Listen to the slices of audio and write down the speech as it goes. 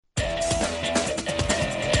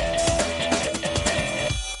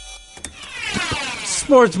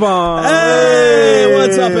Sportsball. Hey,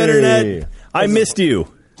 what's up, Internet? I missed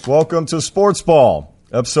you. Welcome to Sportsball,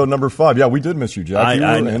 episode number 5. Yeah, we did miss you, Jack. You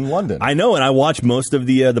were in London. I know, and I watched most of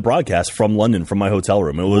the broadcast from London, from my hotel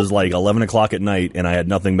room. It was like 11 o'clock at night, and I had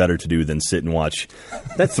nothing better to do than sit and watch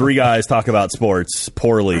three guys talk about sports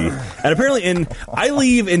poorly. And apparently, I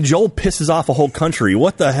leave, and Joel pisses off a whole country.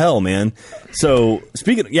 What the hell, man? So,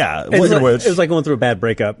 speaking of, it was like going through a bad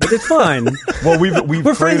breakup, but it's fine. Well,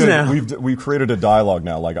 we're friends now. We've created a dialogue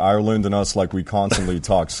now, like Ireland and us, like we constantly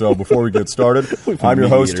talk. So before we get started, I'm your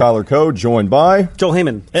host, Tyler Coe, joined by Joel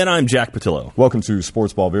Heyman. And I'm Jack Pattillo. Welcome to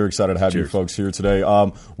Sportsball. Very excited to have you folks here today.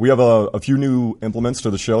 We have a few new implements to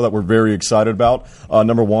the show that we're very excited about.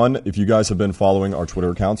 Number one, if you guys have been following our Twitter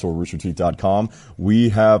accounts or roosterteeth.com, we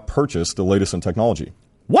have purchased the latest in technology.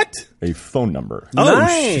 What? A phone number.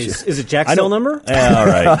 Nice. Is it Jack's cell number? All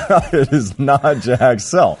right. It is not Jack's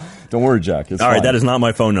cell. Don't worry, Jack. It's all right. fine. That is not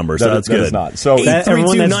my phone number, so that's good. That is not. So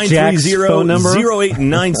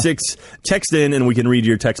 832-930-0896. Text in, and we can read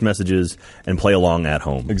your text messages and play along at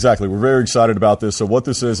home. Exactly. We're very excited about this. So what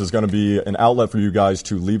this is going to be an outlet for you guys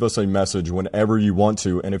to leave us a message whenever you want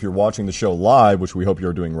to. And if you're watching the show live, which we hope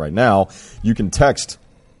you're doing right now, you can text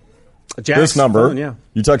this number. Phone, yeah.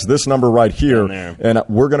 You text this number right here, and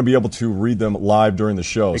we're going to be able to read them live during the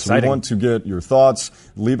show. Exciting. So we want to get your thoughts.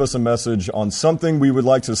 Leave us a message on something we would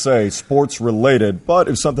like to say, sports related. But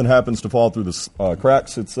if something happens to fall through the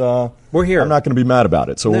cracks, it's we're here. I'm not going to be mad about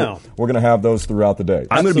it. So we're going to have those throughout the day.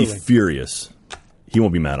 I'm going to be furious. He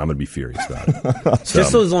won't be mad. I'm going to be furious about it.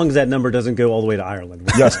 Just so as long as that number doesn't go all the way to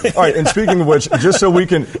Ireland. Yes. All right. And speaking of which, just so we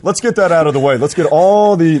can, let's get that out of the way. Let's get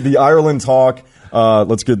all the Ireland talk.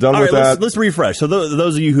 Let's get done with that. Let's refresh. So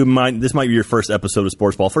those of you who this might be your first episode of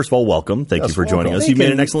Sportsball. First of all, welcome. Thank you for joining us. You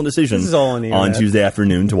made an excellent decision on Tuesday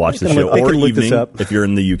afternoon to watch the show, or evening if you're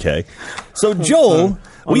in the UK. So Joel,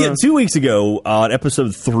 we had 2 weeks ago on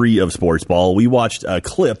episode 3 of Sportsball, we watched a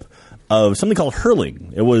clip of something called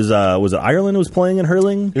hurling. It was it Ireland who was playing in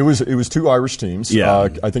hurling? It was two Irish teams. Yeah.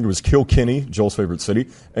 I think it was Kilkenny, Joel's favorite city,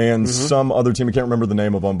 and some other team. I can't remember the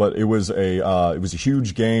name of them, but it was a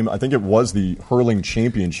huge game. I think it was the hurling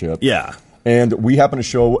championship. Yeah. And we happened to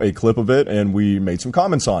show a clip of it, and we made some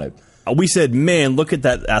comments on it. We said, man, look at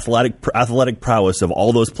that athletic prowess of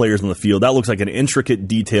all those players on the field. That looks like an intricate,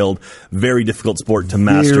 detailed, very difficult sport to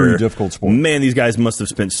master. Very difficult sport. Man, these guys must have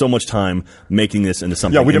spent so much time making this into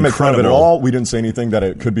something we didn't incredible. make fun of it at all. We didn't say anything that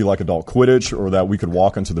it could be like adult Quidditch or that we could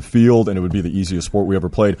walk onto the field and it would be the easiest sport we ever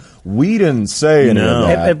played. We didn't say any of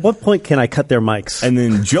that. At what point can I cut their mics? And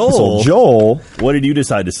then Joel, what did you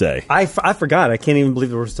decide to say? I forgot. I can't even believe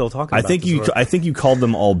that we're still talking about this. I think you called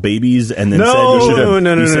them all babies and then said you would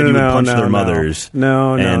punch their mothers.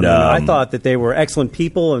 No. I thought that they were excellent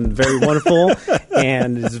people and very wonderful,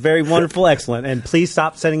 and it's very wonderful, excellent. And please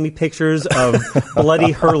stop sending me pictures of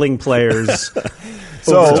bloody hurling players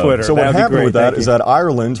over Twitter. So what happened with that is that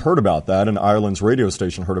Ireland heard about that, and Ireland's radio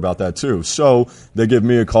station heard about that too. So they give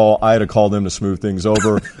me a call. I had to call them to smooth things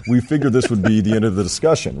over. We figured this would be the end of the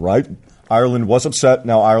discussion, right? Ireland was upset.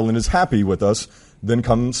 Now Ireland is happy with us. Then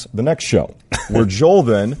comes the next show, where Joel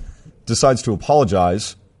then decides to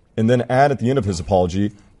apologize. And then add at the end of his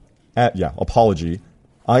apology, I'm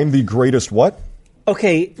the greatest what?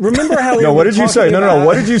 Okay, remember how we what did you say? No.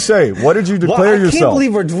 What did you say? What did you declare yourself? I can't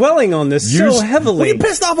believe we're dwelling on this so heavily. We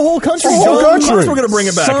pissed off a whole country. Of course we're going to bring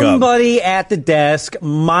it back up. Somebody at the desk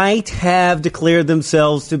might have declared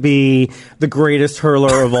themselves to be the greatest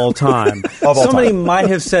hurler of all time. Somebody might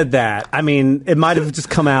have said that. I mean, it might have just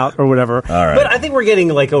come out or whatever. All right. But I think we're getting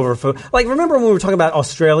remember when we were talking about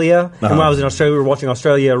Australia? And when I was in Australia, we were watching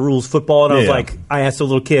Australia rules football, and I was like, I asked a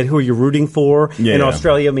little kid, who are you rooting for? In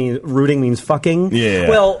Australia, rooting means fucking. Yeah.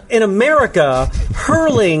 Well, in America,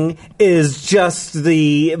 hurling is just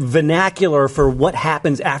the vernacular for what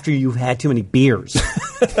happens after you've had too many beers.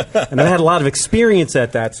 And I've had a lot of experience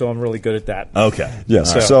at that, so I'm really good at that. Okay.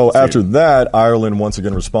 Yes. So after that, Ireland once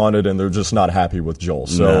again responded, and they're just not happy with Joel.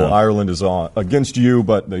 So Ireland is against you,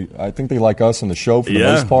 but I think they like us in the show for the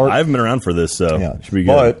most part. I haven't been around for this, so it should be good.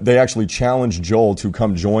 But they actually challenged Joel to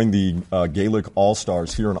come join the Gaelic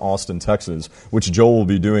All-Stars here in Austin, Texas, which Joel will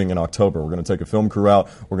be doing in October. We're going to take a film crew out.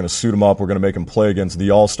 We're going to suit him up. We're going to make him play against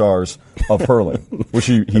the All-Stars of hurling, which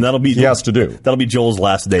he has to do. That'll be Joel's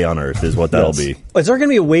last day on Earth is what that'll be. Is there going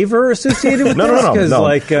to be a waiver associated with this? No.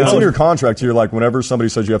 It's in your contract here. Like, whenever somebody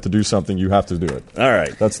says you have to do something, you have to do it. All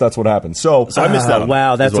right. That's what happens. So I missed that.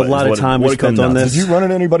 Wow, that's a lot of time we spent on this. Did you run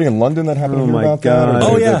into anybody in London that happened to hear about that?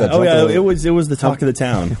 Oh, yeah. It was the talk of the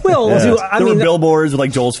town. Well, there were billboards with,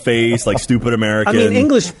 like, Joel's face, like, stupid American. I mean,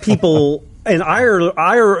 English people And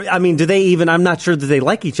Ireland, do they even? I'm not sure that they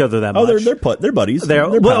like each other that much. Oh, they're buddies.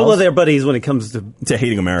 They're buddies when it comes to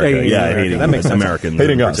hating America. Hating that makes Americans.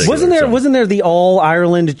 Hating us. Wasn't there the All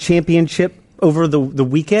Ireland Championship over the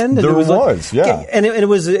weekend? There was, yeah. And it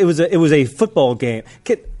was a football game.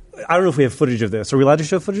 I don't know if we have footage of this. Are we allowed to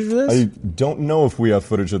show footage of this? I don't know if we have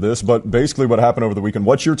footage of this, but basically what happened over the weekend,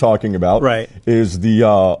 what you're talking about, is the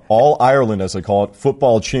All Ireland, as they call it,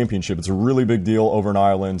 football championship. It's a really big deal over in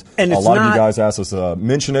Ireland. And a lot of you guys asked us to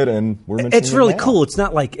mention it, and we're mentioning it. It's really cool. It's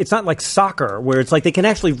not like soccer, where it's like they can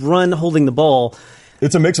actually run holding the ball.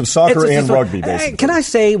 It's a mix of soccer and rugby, basically. Can I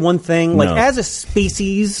say one thing? No. As a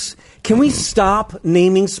species, can we stop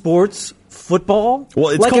naming sports football? Well,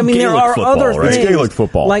 it's called Gaelic there are football, other right? things. It's Gaelic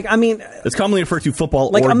football. It's commonly referred to football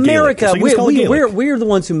like or America. Gaelic. So we're the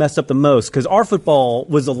ones who messed up the most because our football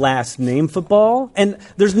was the last name football, and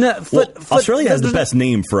there's no. Australia has the best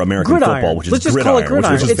name for American football, which is Let's just gridiron. call it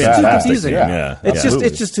gridiron. Which is it's too confusing.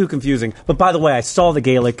 It's just too confusing. But by the way, I saw the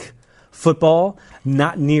Gaelic football.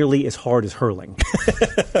 Not nearly as hard as hurling.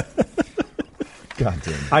 God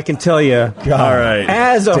damn. I can tell you, all right.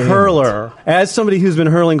 As a hurler, as somebody who's been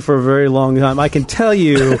hurling for a very long time, I can tell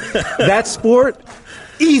you that sport,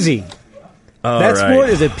 easy. That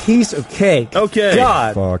sport is a piece of cake. Okay.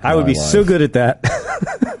 God, I would be so good at that.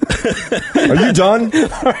 Are you done?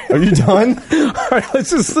 Are you done? All right,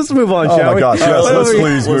 let's move on, shall we? Oh my gosh, yes, let's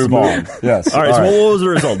please move on. Yes. All right, so what was the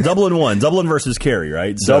result? Dublin won. Dublin versus Kerry,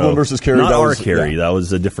 right? So Dublin versus Kerry. Not our Kerry. That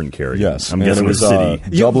was a different Kerry. Yes. I'm guessing it was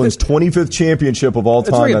City. Dublin's 25th championship of all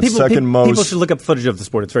time. That's second most. People should look up footage of the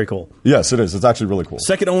sport. It's very cool. Yes, it is. It's actually really cool.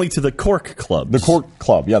 Second only to the Cork clubs. The Cork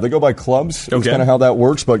club. Yeah, they go by clubs. That's kind of how that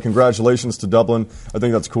works, but congratulations to Dublin. I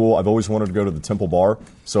think that's cool. I've always wanted to go to the Temple Bar,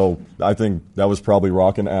 so I think that was probably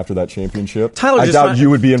rocking after that championship. I doubt you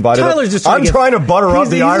would be invited. I'm trying to butter up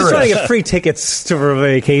the Irish. He's trying to get free tickets for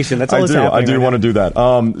vacation. That's all that's happening. I do want to do that.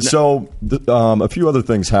 So a few other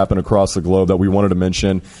things happen across the globe that we wanted to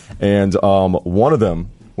mention, and one of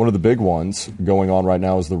the big ones going on right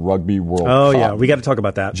now is the Rugby World Cup. Oh, yeah. We got to talk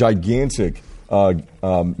about that. Gigantic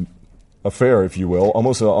affair, if you will,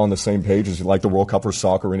 almost on the same page as like the World Cup for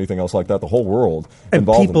soccer or anything else like that. The whole world and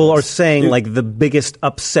people are saying like the biggest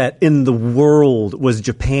upset in the world was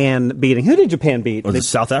Japan beating. Who did Japan beat? Was it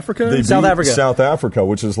South Africa? They beat South Africa,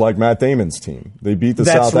 which is like Matt Damon's team. They beat the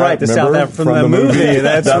South Africa. South Africa from the movie.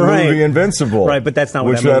 That's that right. movie Invincible. Right, but that's not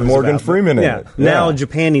what which that had Morgan about. Freeman in it. Now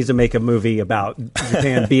Japan needs to make a movie about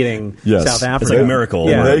Japan beating South Africa. It's like a miracle.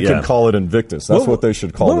 Yeah. They could call it Invictus. That's what they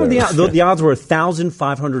should call it. The odds were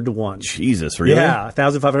 1,500 to 1. Jesus, really? Yeah,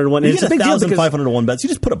 1,500 to 1. You get 1,500 to 1 bets. You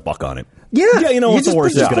just put $1 on it. Yeah, you know what's the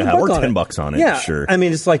worst it's going to have? Or $10 on it. Yeah, sure. I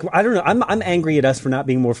mean, it's like I don't know. I'm angry at us for not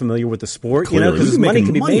being more familiar with the sport. Clearly. You know, because money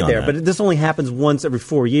can be made there. That. But this only happens once every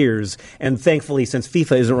 4 years, and thankfully, since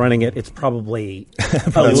FIFA isn't running it, it's probably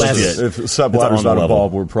less. If Sad Blatter's not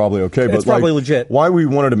involved, we're probably okay. But it's probably legit. Why we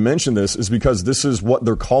wanted to mention this is because this is what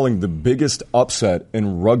they're calling the biggest upset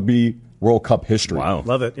in Rugby World Cup history. Wow.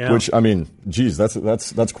 Love it. Yeah. Which, I mean, geez,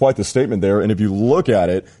 that's quite the statement there. And if you look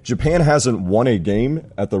at it, Japan hasn't won a game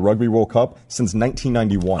at the Rugby World Cup since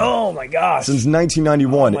 1991. Oh, my gosh. Since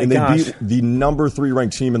 1991. And they beat the number 3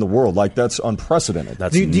 ranked team in the world. Like, that's unprecedented.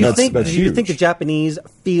 Do you think the Japanese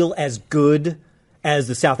feel as good as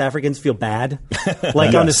the South Africans feel bad?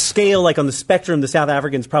 Like on the scale, like on the spectrum, the South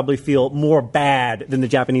Africans probably feel more bad than the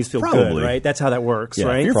Japanese feel good, right? That's how that works,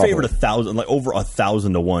 right? If you're favored 1,000, like over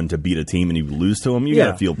 1,000 to 1 to beat a team and you lose to them, you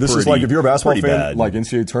got to feel this pretty, is like, if you're a basketball fan, bad. like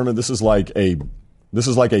NCAA tournament, this is like a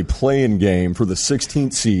play-in game for the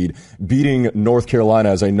 16th seed beating North Carolina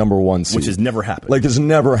as a number 1 seed. Which has never happened. Like, it's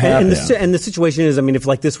never happened. And the situation is, I mean, if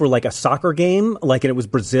like this were like a soccer game, like, and it was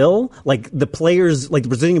Brazil, like the players, like the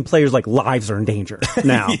Brazilian players, like lives are in danger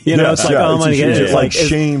now. You know, it's like, oh my God. It's like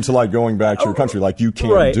shame to like going back to your country. Like, you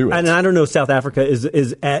can't do it. And I don't know if South Africa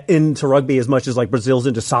is into rugby as much as like Brazil's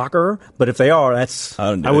into soccer, but if they are, that's,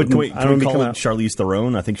 I wouldn't. Can we call Charlize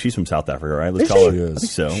Theron? I think she's from South Africa, right? Let's call her. I think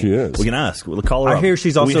so. She is. We can ask. We'll call her up. I hear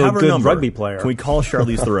she's also a good rugby player. Can we call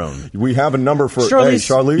Charlize Theron? We have a number for Charlize.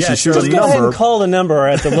 Charlize. Yeah, just go ahead and call the number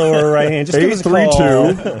at the lower right hand. Just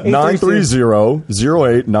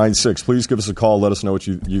 832-930-0896. Please give us a call. Let us know what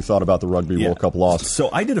you thought about the Rugby World Cup loss.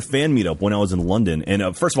 So I did a fan meetup when I was in London,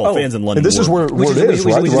 and first of all, fans in London. And this is where it is,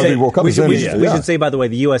 right? The Rugby World Cup is in. We should say, by the way,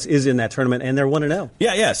 the U.S. is in that tournament, and they're 1-0.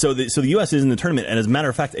 Yeah. So the U.S. is in the tournament, and as a matter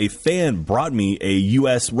of fact, a fan brought me a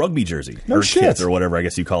U.S. rugby jersey or kit or whatever I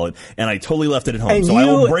guess you call it, and I totally left it at home. home. So I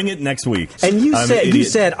will bring it next week. And you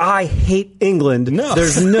said, I hate England. No.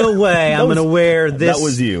 There's no way I'm going to wear this. That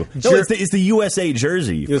was you. No, it's the USA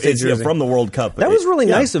jersey. It's from the World Cup. That was really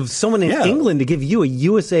nice of someone in England to give you a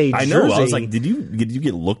USA jersey. I know. I was like, did you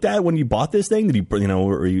get looked at when you bought this thing? Did you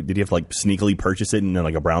did you have to like sneakily purchase it in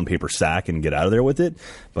like a brown paper sack and get out of there with it?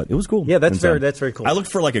 But it was cool. Yeah, that's very cool. I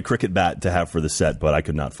looked for like a cricket bat to have for the set, but I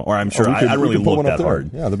could not find. Or I'm sure I really looked that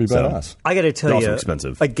hard. Yeah, that'd be badass. I got to tell you,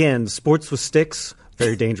 expensive. Again, sports with sticks,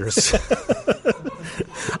 very dangerous.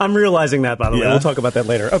 I'm realizing that, by the way. We'll talk about that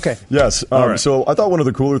later. Okay. Yes. Right. So I thought one of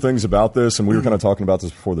the cooler things about this, and we were kind of talking about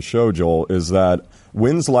this before the show, Joel, is that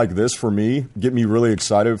wins like this for me get me really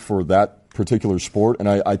excited for that particular sport. And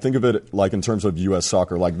I think of it like in terms of U.S.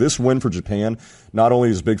 soccer. Like this win for Japan not only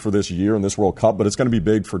is big for this year and this World Cup, but it's going to be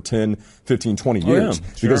big for 10, 15, 20 years.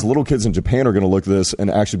 Because little kids in Japan are going to look at this and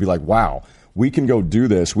actually be like, wow, we can go do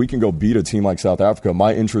this. We can go beat a team like South Africa.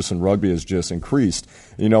 My interest in rugby has just increased.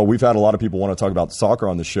 We've had a lot of people want to talk about soccer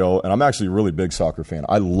on the show, and I'm actually a really big soccer fan.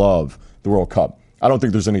 I love the World Cup. I don't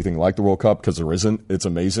think there's anything like the World Cup because there isn't. It's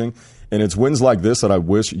amazing. And it's wins like this that I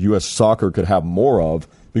wish U.S. soccer could have more of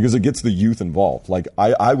because it gets the youth involved. Like,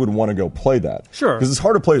 I would want to go play that. Sure. Because it's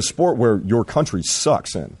hard to play a sport where your country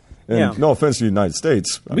sucks in. And no offense to the United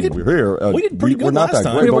States. We're here. We did pretty good we're not last that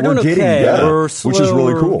time. great, but we're getting better, we're slow, which is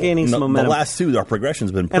really cool. We're gaining some momentum. The last two, our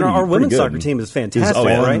progression's been pretty And our women's good. soccer team is fantastic,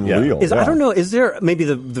 right? Unreal. I don't know, is there, maybe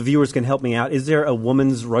the viewers can help me out, is there a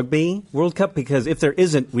women's rugby World Cup? Because if there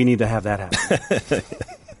isn't, we need to have that happen.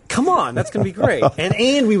 Come on, that's going to be great.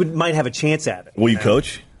 And we might have a chance at it. Will you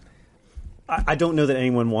coach? I don't know that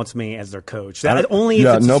anyone wants me as their coach. Nobody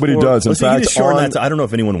does. In fact, I don't know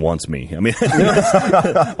if anyone wants me. I mean,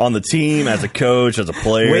 on the team, as a coach, as a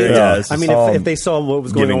player. I mean, if they saw what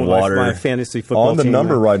was going on with my fantasy football on the team,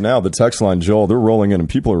 number right now, the text line, Joel, they're rolling in, and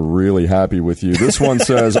people are really happy with you. This one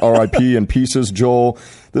says, "R.I.P. in pieces, Joel."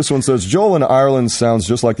 This one says, "Joel in Ireland sounds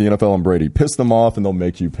just like the NFL and Brady. Piss them off, and they'll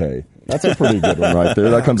make you pay." That's a pretty good one right there.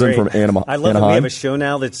 That comes in from Anaheim. I love that we have a show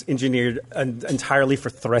now that's engineered entirely for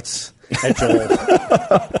threats at Joel.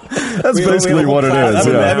 That's basically what it is.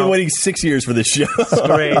 I've been waiting 6 years for this show. It's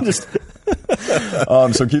great.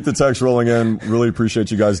 So keep the text rolling in. Really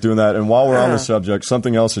appreciate you guys doing that. And while we're on the subject,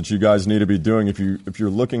 something else that you guys need to be doing, if you're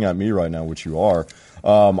looking at me right now, which you are,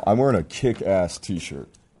 I'm wearing a kick-ass T-shirt.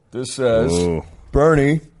 This says,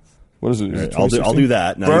 Bernie, what is it? I'll do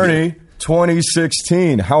that. Now Bernie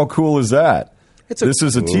 2016. How cool is that? This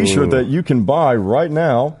is a T-shirt that you can buy right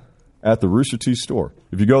now at the Rooster Teeth store.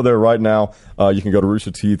 If you go there right now, you can go to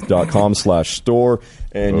roosterteeth.com/store,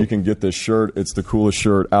 and you can get this shirt. It's the coolest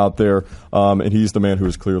shirt out there, and he's the man who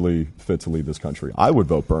is clearly fit to lead this country. I would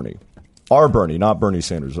vote Bernie. Our Bernie, not Bernie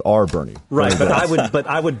Sanders. Our Bernie. Right, but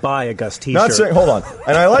I would buy a Gus T-shirt. Not saying, hold on.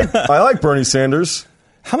 And I like Bernie Sanders.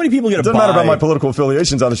 How many people get It doesn't matter about my political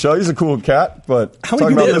affiliations on the show. He's a cool cat, but how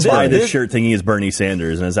many people get buy this shirt thinking he's Bernie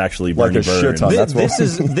Sanders and it's actually Bernie like a shit ton. This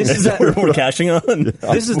is that we're cashing on.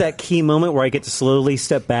 This is that key moment where I get to slowly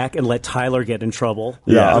step back and let Tyler get in trouble.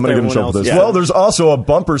 Yeah, I'm going to get in trouble with this. Well, there's also a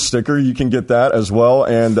bumper sticker. You can get that as well,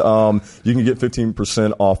 and you can get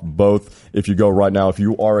 15% off both if you go right now. If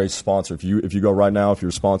you are a sponsor, if you go right now, if you're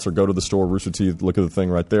a sponsor, go to the store, Rooster Teeth. Look at the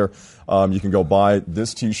thing right there. You can go buy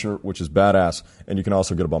this T-shirt, which is badass, and you can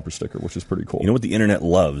also get a bumper sticker, which is pretty cool. You know what the internet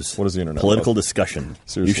loves? What does the internet Political love? Discussion.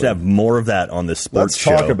 Seriously. You should have more of that on this sports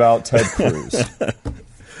show. Let's talk about Ted Cruz.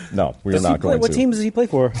 No, we are not going to. What team does he play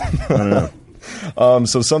for? I don't know.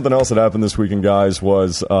 So something else that happened this weekend, guys,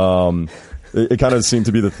 was it kind of seemed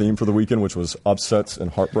to be the theme for the weekend, which was upsets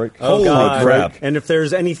and heartbreak. Oh, God. Crap. And if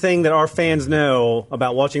there's anything that our fans know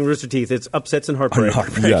about watching Rooster Teeth, it's upsets and heartbreak.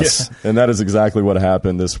 Yes, and that is exactly what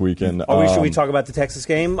happened this weekend. Should we talk about the Texas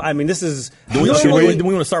game? I mean, this is... Do we want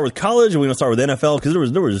to start with college or do we want to start with NFL?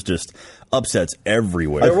 Because there was just upsets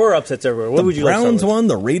everywhere. There were upsets everywhere. What would you like to start with? The Browns won,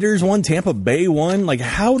 the Raiders won, Tampa Bay won. Like,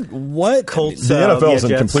 how? What? Colts, the NFL is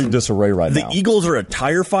in complete disarray right now. The Eagles are a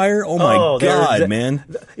tire fire? Oh, my God, man.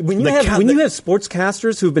 When you have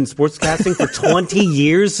sportscasters who've been sportscasting for 20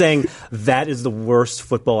 years saying, that is the worst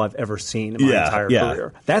football I've ever seen in my entire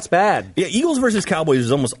career. That's bad. Yeah, Eagles versus Cowboys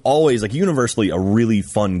is almost always, like, universally a really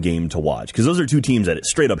fun game to watch. Because those are two teams that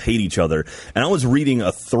straight up hate each other. And I was reading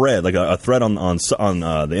a thread, like a thread on the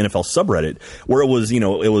NFL subreddit, where it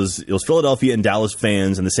was Philadelphia and Dallas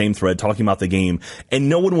fans in the same thread talking about the game, and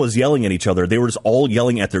no one was yelling at each other. They were just all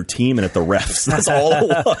yelling at their team and at the refs. That's all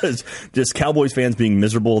it was. Just Cowboys fans being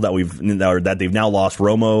miserable that they've now lost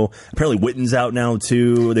Romo. Apparently Witten's out now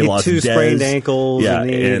too. They lost two Dez. Sprained ankles.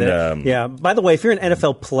 Yeah, By the way, if you're an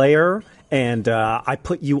NFL player and I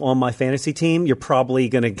put you on my fantasy team, you're probably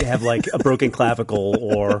going to have like a broken clavicle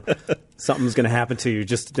or something's going to happen to you,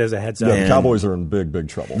 just as a heads up. Yeah, the Cowboys are in big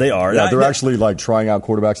trouble. They are. Yeah, they're actually like trying out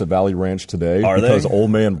quarterbacks at Valley Ranch today because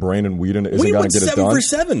old man Brandon Whedon isn't going to get it done. He went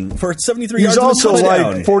 7 for 7 for 73 yards. He's also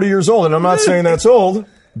like 40 years old, and I'm not saying that's old,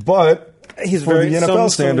 but he's for the NFL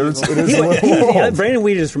standards, it is a little old. Brandon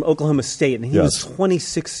Whedon is from Oklahoma State, and he was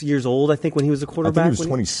 26 years old, I think, when he was a quarterback. I think he was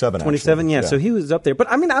 27, 27, yeah, so he was up there. But,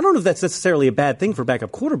 I mean, I don't know if that's necessarily a bad thing for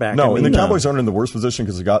backup quarterback. No, and the Cowboys aren't in the worst position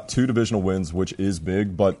because they got 2 divisional wins, which is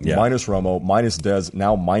big, but minus Romo, minus Dez,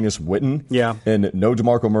 now minus Witten, and no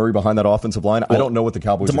DeMarco Murray behind that offensive line. I don't know what the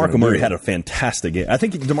Cowboys are going to do. DeMarco Murray had a fantastic game. I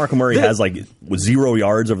think DeMarco Murray has, like, 0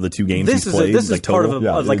 yards over the 2 games he's played. This is part of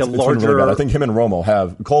like a larger... Really I think him and Romo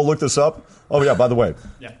have... Cole, look this up. Oh, yeah, by the way.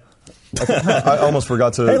 Yeah. I almost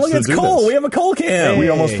forgot to. Hey, look, it's Cole. This. We have a Cole cam. Hey. We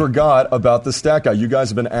almost forgot about the stat guy. You guys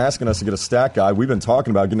have been asking us to get a stat guy. We've been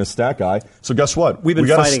talking about getting a stat guy. So guess what? We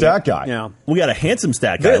got a stat guy. Yeah. We got a handsome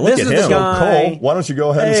stat guy. Look at him. So Cole, why don't you go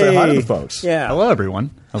ahead and say hi to the folks? Yeah. Hello,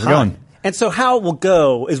 everyone. How's it going? And so how it will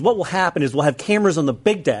go is what will happen is we'll have cameras on the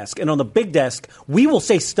big desk, and on the big desk we will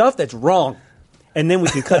say stuff that's wrong. And then we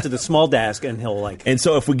can cut to the small desk, and he'll like. And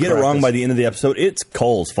so if we get it wrong by the end of the episode, it's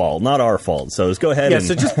Cole's fault, not our fault. So just go ahead.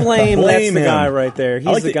 So just blame. That's the guy right there.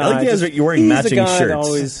 He's the guy. I like the guys you're wearing matching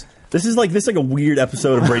shirts. This is like a weird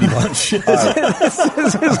episode of Brady Bunch.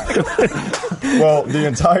 Well, the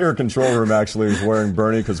entire control room actually is wearing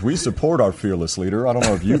Bernie because we support our fearless leader. I don't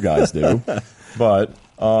know if you guys do, but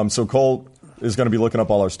so Cole is going to be looking up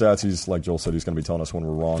all our stats. He's like Joel said, he's going to be telling us when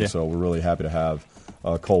we're wrong. Yeah. So we're really happy to have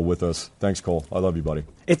Cole with us. Thanks, Cole. I love you, buddy.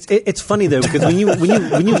 It's funny though because when you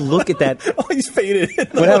look at that, he's faded.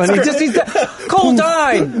 What happened? Cole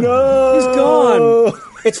died. No, he's gone.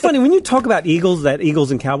 It's funny when you talk about that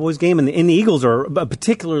Eagles and Cowboys game, and the Eagles are a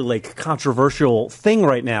particularly like controversial thing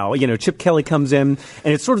right now. You know, Chip Kelly comes in,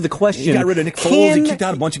 and it's sort of the question: he got rid of Nick Foles, he kicked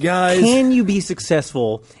out a bunch of guys. Can you be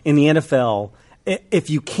successful in the NFL if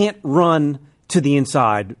you can't run to the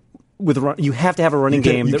inside? You have to have a running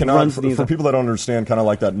game that runs to the inside. For people that don't understand, kind of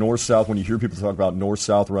like that north-south, when you hear people talk about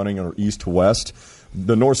north-south running or east to west,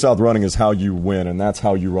 the north-south running is how you win, and that's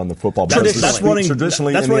how you run the football. That's running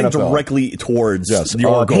directly towards your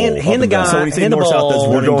goal. Hand the guy, so when you say north-south, that's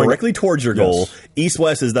running directly towards your goal.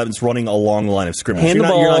 East-west is that it's running along the line of scrimmage. Hand the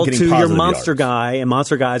ball to your monster guy, and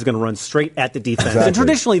monster guy is going to run straight at the defense. Exactly. And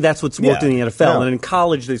traditionally, that's what's worked in the NFL. And in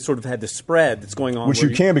college, they sort of had the spread that's going on. Which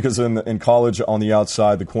you can because in college, on the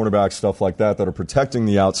outside, the cornerbacks, stuff like that are protecting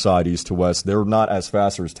the outside east to west, they're not as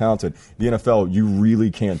fast or as talented. The NFL, you really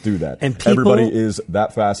can't do that. And everybody is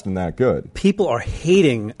that fast and that good. People are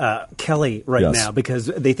hating Kelly now because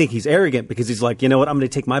they think he's arrogant because he's like, you know what, I'm going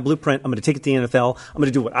to take my blueprint, I'm going to take it to the NFL, I'm going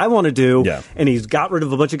to do what I want to do. Yeah. And he's got rid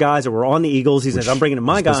of a bunch of guys that were on the Eagles. He says, I'm bringing in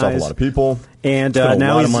my guys. Pissed off a lot of people. And now he's a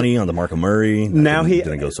lot of money on DeMarco Murray. Now he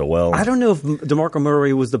didn't go so well. I don't know if DeMarco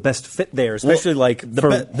Murray was the best fit there, especially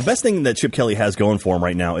the best thing that Chip Kelly has going for him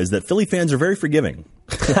right now is that Philly fans are very forgiving.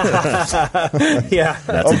 Yeah,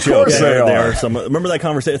 that's a joke. They are. Remember that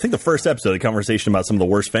conversation? I think the first episode, the conversation about some of the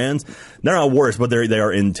worst fans. They're not worse, but they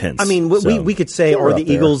are intense. I mean, we could say, are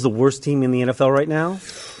the Eagles the worst team in the NFL right now?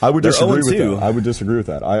 I would disagree with that. I would disagree with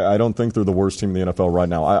that. I don't think they're the worst team in the NFL right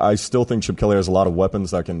now. I still think Chip Kelly has a lot of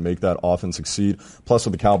weapons that can make that offense succeed. Plus,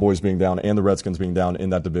 with the Cowboys being down and the Redskins being down in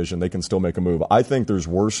that division, they can still make a move. I think there's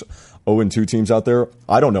worse 0-2 teams out there.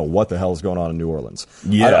 I don't know what the hell is going on in New Orleans.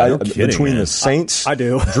 Yeah, no kidding, between man. The Saints, I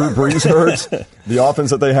do. Drew Brees hurts. The offense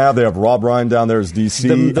that they have Rob Ryan down there as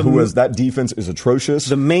DC, that defense is atrocious.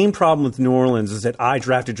 The main problem with New Orleans is that I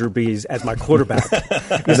drafted Drew Brees as my quarterback.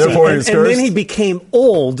 And then he became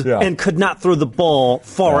old and could not throw the ball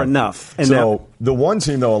far enough. And the one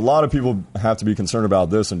team, though, a lot of people have to be concerned about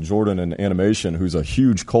this, and Jordan in animation, who's a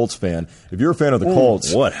huge Colts fan. If you're a fan of the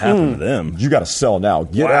Colts, what happened to them? You got to sell now.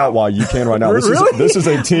 Get out while you can right now. This is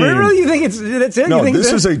a team. Really? You think that's it? No,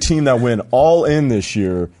 this is a team that went all in this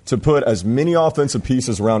year to put as many offensive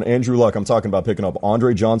pieces around Andrew Luck. I'm talking about picking up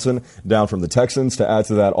Andre Johnson down from the Texans to add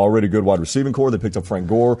to that already good wide receiving core. They picked up Frank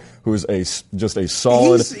Gore, who is just a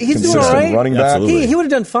solid, consistent running back. He would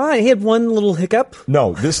have done fine. He had one little hiccup.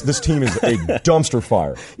 No, this team is a dumpster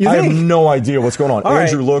fire. I have no idea what's going on.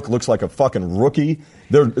 Andrew Luck looks like a fucking rookie.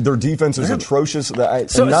 Their defense is atrocious.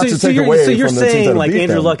 So you're saying like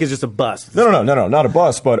Andrew Luck is just a bust? No, not a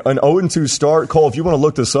bust, but an 0-2 start. Cole, if you want to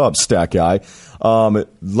look this up, stat guy,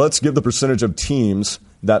 let's give the percentage of teams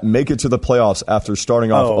that make it to the playoffs after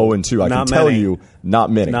starting off 0-2. I can tell you,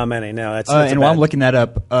 not many. Not many, no. That's and while I'm looking that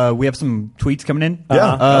up, we have some tweets coming in.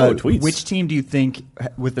 Yeah. Tweets. Which team do you think,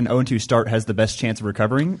 with an 0-2 start, has the best chance of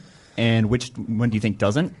recovering? and which one do you think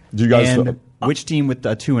doesn't? Do you guys? And which team with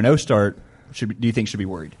a 2-0 start do you think should be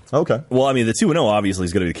worried? Okay. Well, I mean, the 2-0 obviously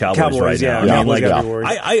is going to be the Cowboys right now.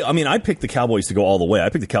 I mean, I picked the Cowboys to go all the way. I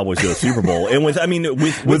picked the Cowboys to go to the Super Bowl, and with full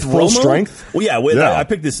Romo, strength. Well, I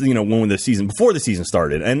picked this, before the season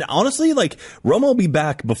started, and honestly, like Romo will be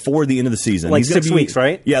back before the end of the season. Like 6 weeks,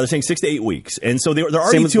 right? Yeah, they're saying 6 to 8 weeks, and so they're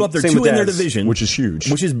already two up. They're two in their division, which is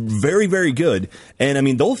huge, which is very, very good. And I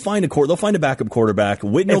mean, they'll find a backup quarterback.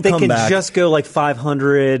 Whitten will come back. If they can just go like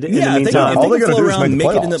 500 in the meantime, all they got to do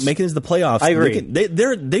is make it into the playoffs. I agree.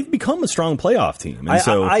 They've become a strong playoff team. And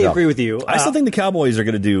I agree with you. I still think the Cowboys are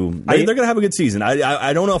going to do. They're going to have a good season.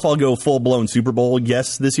 I don't know if I'll go full blown Super Bowl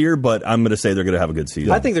this year, but I'm going to say they're going to have a good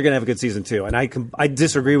season. I think they're going to have a good season too. And I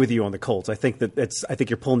disagree with you on the Colts. I think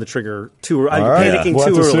you're pulling the trigger too. I'm panicking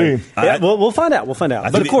too early. Yeah, we'll find out.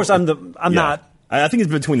 But of course, I'm not. I think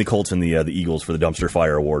it's between the Colts and the Eagles for the dumpster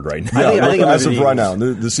fire award right now. I think as of right now,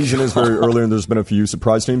 the season is very early, and there's been a few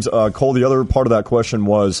surprise teams. Cole, the other part of that question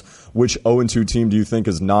was which 0-2 team do you think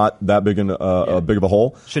is not that big of a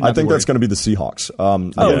hole? I think that's going to be the Seahawks.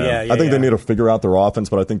 I think they need to figure out their offense,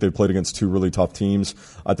 but I think they played against two really tough teams.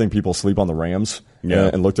 I think people sleep on the Rams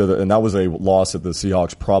and looked at it, and that was a loss that the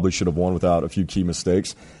Seahawks probably should have won without a few key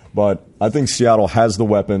mistakes. But I think Seattle has the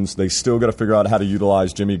weapons. They still got to figure out how to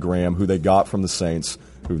utilize Jimmy Graham, who they got from the Saints,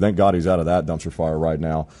 who thank God he's out of that dumpster fire right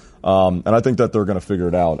now. And I think that they're going to figure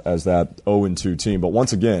it out as that 0-2 team. But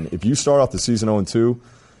once again, if you start off the season 0-2,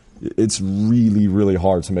 it's really, really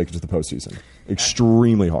hard to make it to the postseason.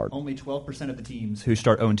 Extremely hard. Only 12% of the teams who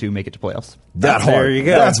start 0-2 make it to playoffs. There you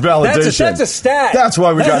go. That's validation. That's a stat. That's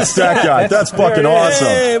why we got Stat Guy. That's fucking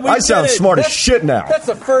awesome. I sound smart as shit now. That's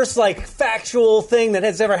the first factual thing that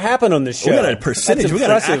has ever happened on this show. We got a percentage. We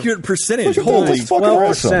got an accurate percentage. Holy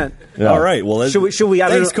 12%. Yeah. All right. Well, should we?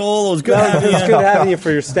 Thanks, Cole. It was good having you. It's good having you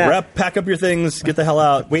for your stat. Pack up your things. Get the hell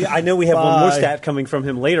out. I know we have one more stat coming from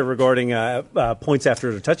him later regarding points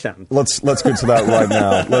after a touchdown. Let's get to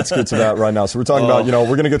that right now. So we're talking about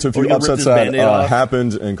we're going to get to a few upsets that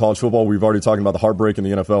happened in college football. We've already talked about the heartbreak in the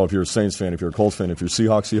NFL. If you're a Saints fan, if you're a Colts fan, if you're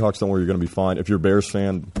Seahawks, don't worry, you're going to be fine. If you're a Bears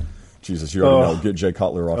fan, Jesus, you already know. Get Jay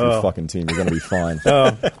Cutler off your fucking team. You're going to be fine.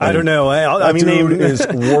 I don't know. Dude is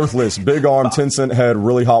worthless. Big arm, 10-cent head,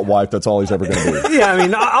 really hot wife. That's all he's ever going to be. Yeah, I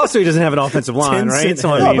mean, also he doesn't have an offensive line, right?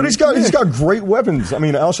 So, but he's got great weapons. I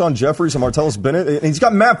mean, Alshon Jeffries and Martellus Bennett. And he's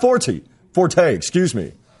got Matt Forte, excuse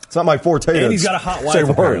me. It's not my forte. And he's got a hot wife,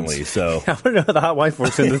 apparently. So I don't know how the hot wife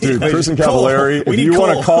works in this. Dude, Chris and Cavallari. If you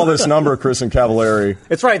want to call this number, Chris and Cavallari.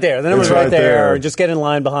 It's right there. The number's right there. Just get in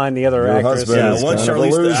line behind the other actress. Once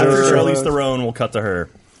Charlize Theron, we'll cut to her.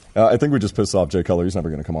 I think we just pissed off Jay Cutler. He's never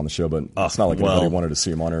going to come on the show, but it's not like anybody wanted to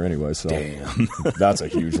see him on here anyway. So that's a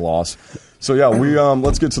huge loss. So yeah, we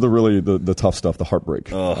let's get to the tough stuff, the heartbreak.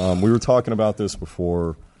 We were talking about this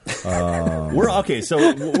before. We're okay.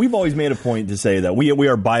 So we've always made a point to say that we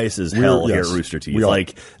are biased as hell here at Rooster Teeth.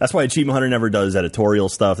 Like that's why Achievement Hunter never does editorial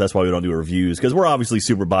stuff. That's why we don't do reviews because we're obviously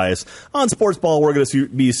super biased. On Sportsball, we're going to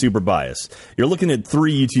be super biased. You're looking at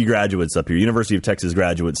 3 UT graduates up here, University of Texas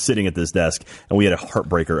graduates sitting at this desk, and we had a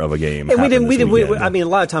heartbreaker of a game. And we didn't. I mean, a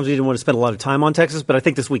lot of times we didn't want to spend a lot of time on Texas, but I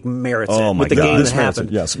think this week merits it with the game that happened.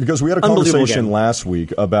 Yes, because we had a conversation last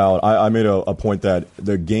week about. I made a point that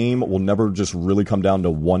the game will never just really come down to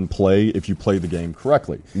one play if you play the game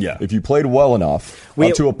correctly. Yeah. If you played well enough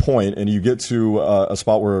up to a point and you get to a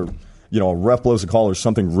spot where a ref blows a call or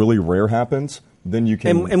something really rare happens, then you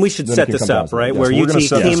can. And we should set this up, right? Where UT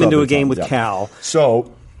came into a game with Cal.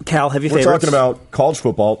 So Cal, have your favorites? We're talking about college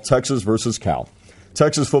football, Texas versus Cal.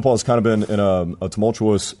 Texas football has kind of been in a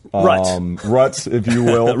tumultuous rut, if you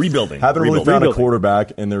will. Rebuilding. Haven't really found a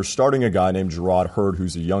quarterback, and they're starting a guy named Gerard Hurd,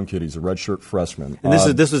 who's a young kid. He's a redshirt freshman. And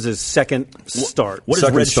this was his second start. What does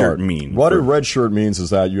redshirt mean? What a redshirt means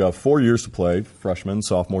is that you have 4 years to play, freshman,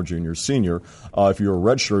 sophomore, junior, senior. If you're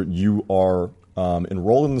a redshirt, you are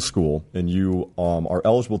enrolled in the school and you are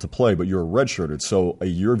eligible to play, but you're redshirted, so a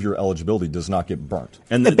year of your eligibility does not get burnt.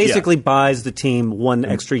 And it basically buys the team one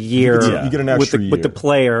extra year. You get an extra year with the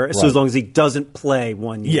player, so as long as he doesn't play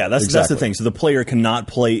 1 year. Yeah, that's the thing. So the player cannot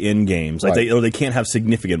play in games, like they can't have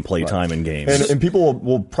significant play time in games. And people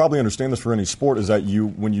will probably understand this for any sport is that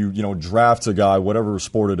when you draft a guy, whatever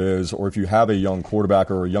sport it is, or if you have a young quarterback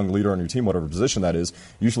or a young leader on your team, whatever position that is,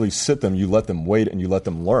 usually sit them, you let them wait, and you let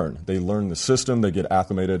them learn. They learn the system. They get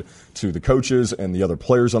acclimated to the coaches and the other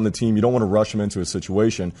players on the team. You don't want to rush them into a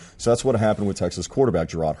situation. So that's what happened with Texas quarterback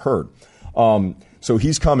Gerard Hurd. So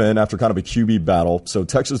he's come in after kind of a QB battle. So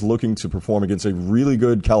Texas looking to perform against a really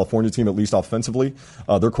good California team, at least offensively.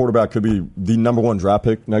 Their quarterback could be the number 1 draft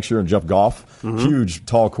pick next year in Jeff Goff. Huge,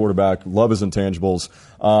 tall quarterback. Love his intangibles.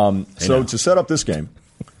 So to set up this game,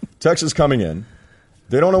 Texas coming in.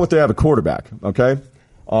 They don't know what they have at quarterback, okay?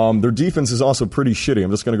 Their defense is also pretty shitty.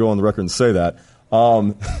 I'm just going to go on the record and say that.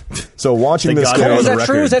 So watching this game, is that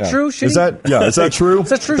true? Is that true? Is that true? Is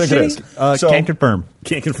that true? Shitty? Can't confirm.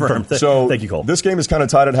 Can't confirm. So thank you, Cole. This game is kind of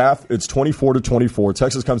tied at half. It's 24-24.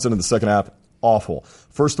 Texas comes into the second half. Awful.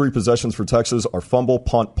 First 3 possessions for Texas are fumble,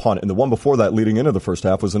 punt, punt. And the one before that leading into the first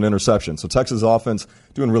half was an interception. So Texas offense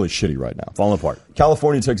doing really shitty right now. Falling apart.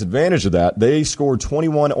 California takes advantage of that. They scored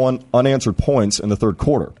 21 unanswered points in the third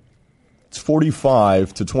quarter. It's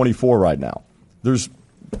 45-24 right now.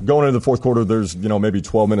 Going into the fourth quarter, there's maybe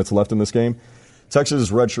 12 minutes left in this game.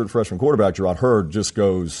 Texas redshirt freshman quarterback Gerard Hurd just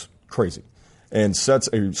goes crazy and sets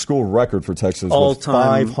a school record for Texas with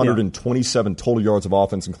 527 total yards of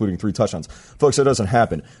offense, including 3 touchdowns. Folks, that doesn't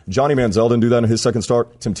happen. Johnny Manziel didn't do that in his second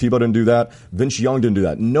start. Tim Tebow didn't do that. Vince Young didn't do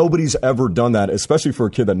that. Nobody's ever done that, especially for a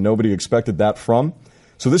kid that nobody expected that from.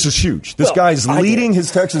 So this is huge. This guy's leading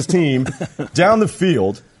his Texas team down the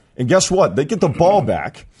field, and guess what? They get the ball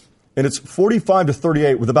back, and it's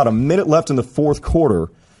 45-38 with about a minute left in the fourth quarter,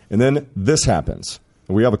 and then this happens.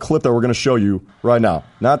 We have a clip that we're going to show you right now.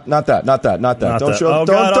 Not that. Don't show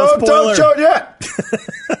it yet.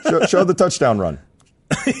 show the touchdown run.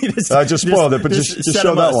 I just spoiled it, but just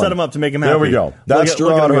show that one. Set him up to make him happy. There we go. That's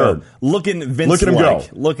Gerard Hurd. Looking Vince-like. Look at him go.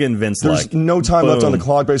 Looking Vince-like. There's no time left on the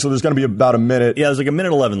clock, basically. There's going to be about a minute. Yeah, there's like a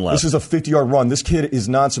minute 11 left. This is a 50-yard run. This kid is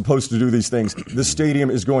not supposed to do these things. The stadium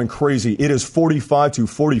is going crazy. It is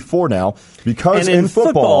 45-44 now because in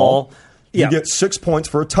football you get 6 points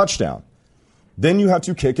for a touchdown. Then you have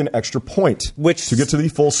to kick an extra point to get to the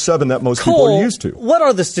full 7 that most people are used to. What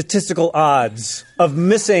are the statistical odds of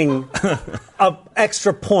missing an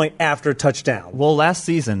extra point after a touchdown? Well, last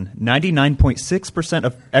season, 99.6%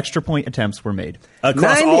 of extra point attempts were made.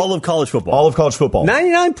 Across all of college football. All of college football.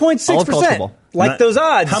 99.6%. Like those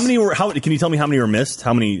odds. How many were? Can you tell me how many were missed?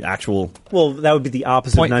 How many actual? Well, that would be the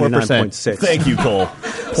opposite of 99.6. Thank you, Cole.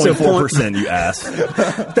 0.4%, you ass.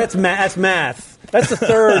 That's math. That's the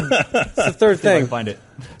third. That's the third thing. Find it.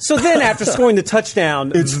 So then, after scoring the touchdown,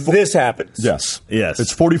 this happens. Yes.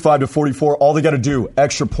 It's 45-44. All they got to do,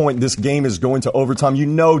 extra point. This game is going to overtime. You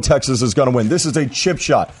know Texas is going to win. This is a chip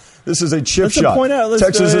shot. Texas is going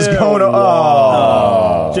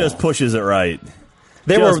to. Just pushes it right.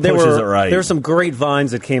 There were some great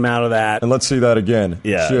vines that came out of that. And let's see that again.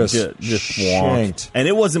 Yeah, just shanked. And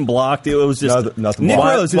it wasn't blocked. It was just nothing. Nick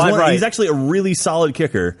Rose, he's actually a really solid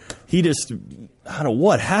kicker. He just, I don't know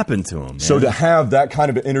what happened to him. Man. So to have that kind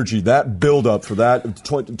of energy, that build-up for that,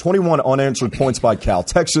 21 unanswered points by Cal.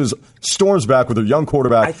 Texas storms back with a young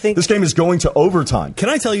quarterback. I think this game is going to overtime. Can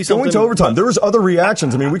I tell you something? Going to overtime. There was other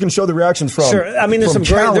reactions. I mean, we can show the reactions from Sure. I mean, there's some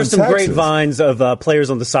great vines of players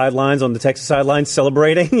on the sidelines, on the Texas sidelines,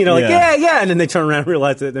 celebrating. And then they turn around and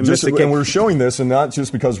realize that they missed the kick. And we're showing this, and not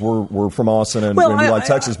just because we're from Austin and we like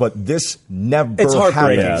Texas, but this never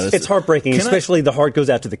happens. It's heartbreaking, especially the heart goes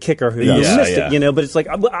out to the kicker who missed it. But it's like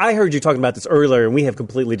I heard you talking about this earlier, and we have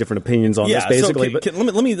completely different opinions on this, basically. So,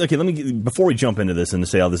 let me before we jump into this and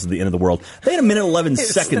say how this is the end of the world. They had a minute 11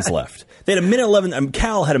 seconds left. They had a minute 11.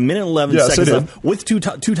 Cal had a minute 11 seconds left with two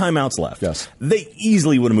timeouts left. Yes, they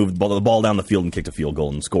easily would have moved the ball down the field and kicked a field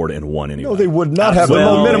goal and scored and won anyway. No, they would not have. The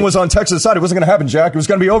momentum was on Texas' side. It wasn't going to happen, Jack. It was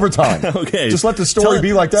going to be overtime. Okay, just let the story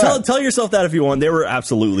be like that. Tell yourself that if you want. They were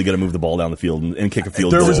absolutely going to move the ball down the field and kick a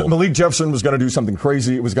field goal. Malik Jefferson was going to do something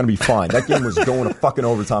crazy. It was going to be fine. That game was going to fucking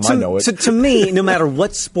overtime. I know it. To me, no matter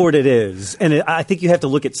what sport it is, and I think you have to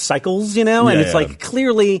look at cycles, and it's like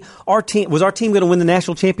clearly our team going to win the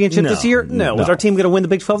national championship this year? No. Was our team going to win the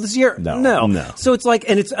Big 12 this year? No. So it's like,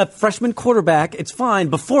 and it's a freshman quarterback. It's fine.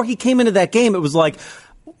 Before he came into that game, it was like,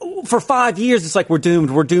 for 5 years, it's like we're doomed.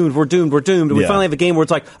 And we finally have a game where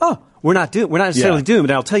it's like, we're not necessarily doomed.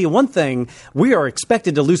 And I'll tell you one thing: we are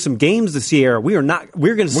expected to lose some games this year. We're going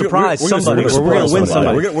to surprise somebody. We're going to win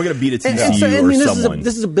somebody. We're going to beat a TCU or someone.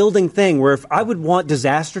 This is a building thing where if I would want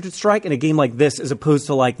disaster to strike in a game like this, as opposed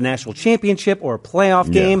to like the national championship or a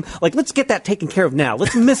playoff game, like let's get that taken care of now.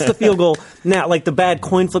 Let's miss the field goal now, like the bad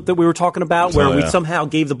coin flip that we were talking about, where we somehow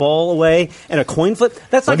gave the ball away and a coin flip.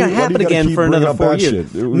 That's not going to happen again for another 4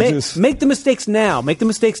 years. Make the mistakes now.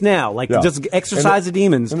 Like just exercise the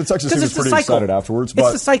demons. And the Texas team was pretty excited afterwards.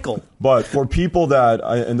 It's the cycle. But for people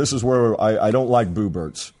and this is where I don't like boo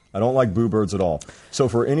birds. I don't like boo birds at all. So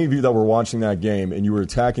for any of you that were watching that game and you were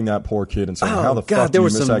attacking that poor kid and saying, how the fuck do you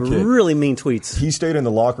miss that kid? There were some really mean tweets. He stayed in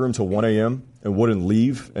the locker room till 1 a.m. and wouldn't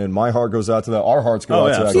leave. And my heart goes out to that. Our hearts go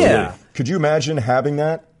out to that. Yeah. Could you imagine having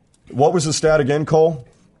that? What was the stat again, Cole?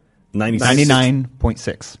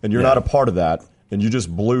 99.6. And you're not a part of that. and you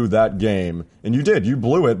just blew that game, and you did. You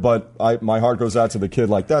blew it, but my heart goes out to the kid.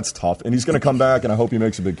 Like, that's tough. And he's going to come back, and I hope he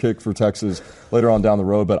makes a big kick for Texas later on down the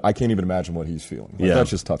road, but I can't even imagine what he's feeling. Like, that's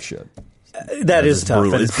just tough shit. That is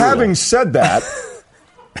tough. Having said that,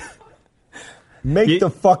 make the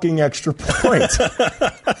fucking extra point.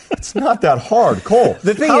 It's not that hard. Cole,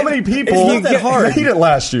 how many people made it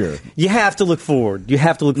last year? You have to look forward.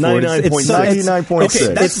 99.6.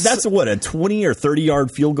 Okay, that's what, a 20 or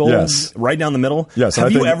 30-yard field goal? Yes. Right down the middle? Yes.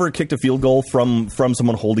 Have you ever kicked a field goal from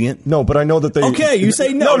someone holding it? No, but I know that they... Okay, you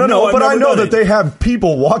say no. No, but I know that they have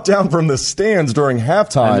people walk down from the stands during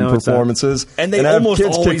halftime performances. And they almost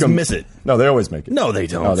always miss it. No, they always make it. No, they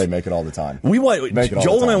don't. No, they make it all the time.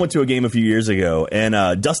 Joel and I went to a game a few years ago,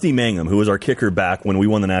 and Dusty Mangum, who was our kicker back when we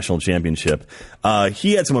won the national championship,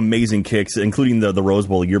 he had some amazing kicks, including the Rose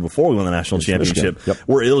Bowl a year before we won the national championship,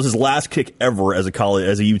 where it was his last kick ever as a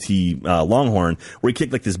UT Longhorn, where he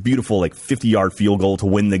kicked like this beautiful 50-yard field goal to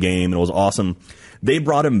win the game, and it was awesome. They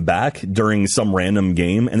brought him back during some random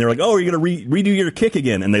game, and they're like, "Oh, you're going to redo your kick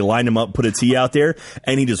again?" And they lined him up, put a tee out there,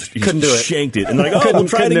 and he couldn't do it. Shanked it. And they're like, "Oh, we'll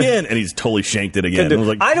try it again," and he's totally shanked it again. I was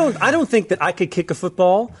like, I don't think that I could kick a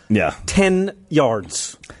football 10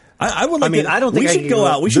 yards. I would like. I don't think we should go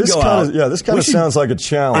out. We should go out. Yeah, this kind of sounds like a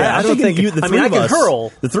challenge. I don't think the three of us. I can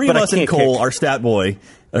hurl. The three of us and Cole, our stat boy,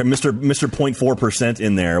 Mr. 0.4%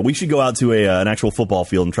 in there. We should go out to an actual football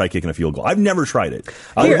field and try kicking a field goal. I've never tried it.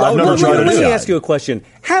 I've never tried it. Let me ask you a question.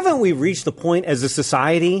 Haven't we reached the point as a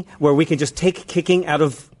society where we can just take kicking out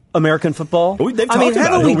of American football? They've talked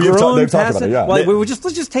about it. They've talked about it, yeah.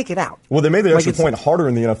 Let's just take it out. Well, they made the extra point harder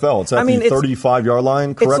in the NFL. It's at the 35-yard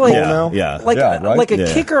line, correct, Cole, now? Yeah. Like a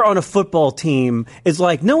kicker on a football team is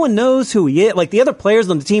like no one knows who he is. Like the other players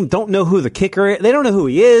on the team don't know who the kicker is. They don't know who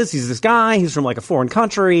he is. He's this guy. He's from like a foreign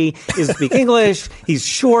country. He doesn't speak English. He's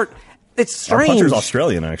short. It's strange. Our punter's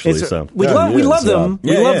Australian, actually. We love them.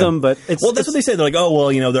 We love them, but that's what they say. They're like, oh,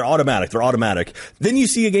 well, they're automatic. They're automatic. Then you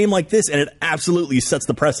see a game like this, and it absolutely sets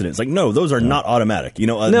the precedent. It's like, no, those are not automatic.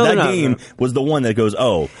 That game was the one that goes,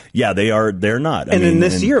 oh, yeah, they're not. Then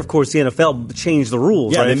this year, of course, the NFL changed the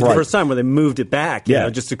rules. Right? For the first time where they moved it back,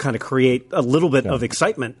 just to kind of create a little bit of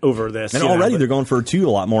excitement over this. And already they're going for a 2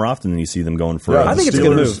 a lot more often than you see them going for. I think it's a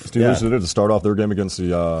good move. Steelers did it to start off their game against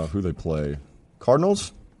the who they play,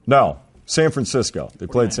 Cardinals. No. San Francisco. They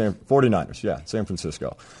played 49ers. Yeah, San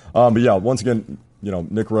Francisco. But yeah, once again,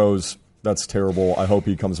 Nick Rose, that's terrible. I hope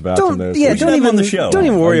he comes back from this. Yeah, don't even on the show. Don't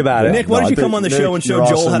even worry about it. Nick, why don't you come on the show and show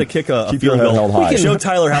Joel how to kick a field goal? Show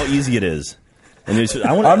Tyler how easy it is.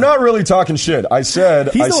 I'm not really talking shit. I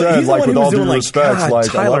said, like, with all due respect,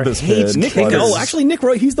 like, I love this kid. Nick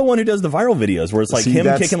Roy, he's the one who does the viral videos where it's like him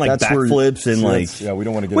kicking like backflips and like. Yeah, we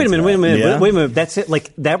don't want to get. Wait a minute. That's it.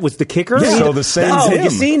 Like that was the kicker. Yeah. So the same. Oh, you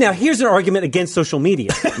see, now here's an argument against social media.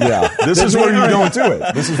 Yeah, this is where you don't do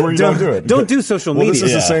it. This is where you don't do it. Don't do social media. This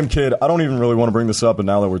is the same kid. I don't even really want to bring this up, but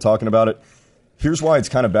now that we're talking about it. Here's why it's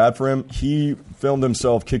kind of bad for him. He filmed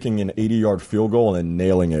himself kicking an 80-yard field goal and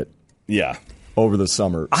nailing it. Yeah. Over the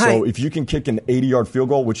summer. So if you can kick an 80-yard field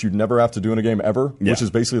goal, which you'd never have to do in a game ever, which is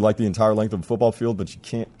basically like the entire length of a football field, but you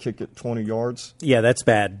can't kick it 20 yards. Yeah, that's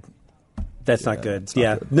bad. That's not good.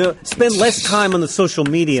 No, spend less time on the social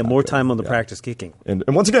media, more time on the practice kicking. And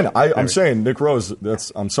once again, I'm saying, Nick Rose,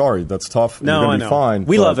 I'm sorry, that's tough. No, You're going to be fine.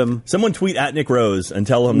 We love him. Someone tweet at Nick Rose and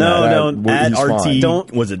tell him at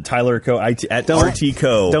RT, was it Tyler Coe? At RT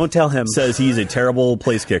Coe. Don't tell him. Says he's a terrible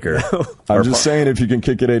place kicker. I'm just saying, if you can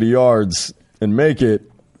kick it 80 yards and make it,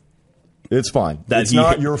 it's fine. It's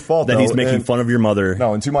not your fault, that he's making fun of your mother.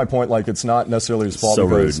 No, and to my point, like, it's not necessarily his fault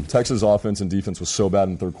because rude. Texas offense and defense was so bad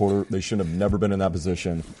in the third quarter, they shouldn't have never been in that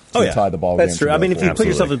position to tie the ball game. That's true. I mean, if you put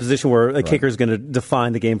yourself in a position where a kicker is going to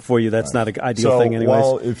define the game for you, that's not an ideal thing anyways.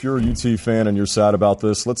 Well, if you're a UT fan and you're sad about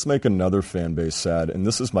this, let's make another fan base sad, and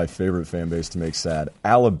this is my favorite fan base to make sad,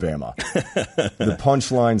 Alabama, the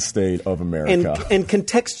punchline state of America. And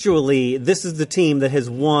contextually, this is the team that has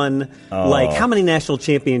won, like, how many national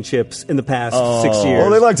championships in the past 6 years?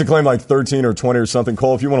 Well, they like to claim like 13 or 20 or something.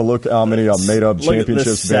 Cole, if you want to look how many made-up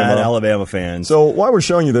championships. Sad Alabama fans. So why we're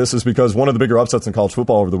showing you this is because one of the bigger upsets in college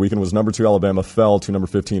football over the weekend was number 2 Alabama fell to number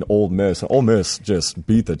 15 Ole Miss. Ole Miss just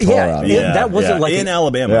beat the tar out of it. That wasn't like in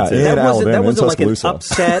Alabama. That wasn't like an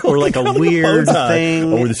upset or like a weird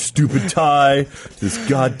thing. Or the stupid tie. This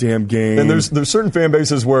goddamn game. And there's certain fan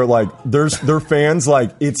bases where like their fans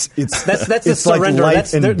like it's that's a it's like surrender.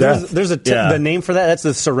 life and death. There's the name for that. That's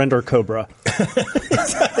the surrender cobra. cobra.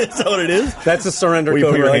 Is that what it is? That's a surrender Where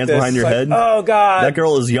cobra. you put your hands behind your head? Oh, God. That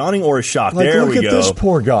girl is yawning or is shocked. Like, there look we at go. this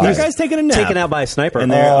poor guy. That guy's taking a nap. Taken out by a sniper.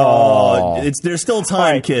 And there's still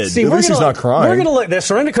time, right, kid. See, At least he's not crying. We're going to look. There's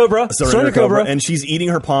surrender cobra. Surrender cobra. And she's eating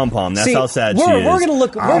her pom-pom. That's how sad she is. We're going to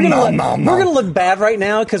look. We're going to look bad right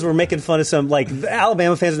now because we're making fun of some. Like, the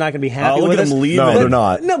Alabama fans are not going to be happy with us. Look at them leaving. No, they're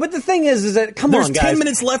not. No, but the thing is that come on, guys. There's 10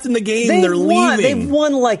 minutes left in the game. They're leaving. They've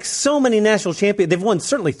won like so many national champions. They've won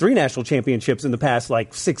certainly 3 national championships in the past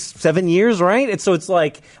like 6-7 years, right? And so it's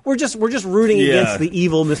like we're just rooting against the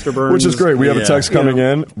evil Mr. Burns, which is great. We have a text coming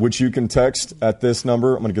in, which you can text at this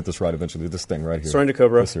number. I'm going to get this right eventually. This thing right here. Surrender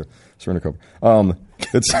cobra. This here. Surrender cobra.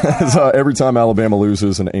 It says every time Alabama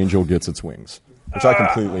loses, an angel gets its wings, which I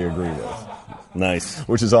completely agree with. Nice.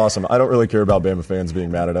 Which is awesome. I don't really care about Bama fans being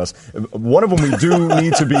mad at us. One of them we do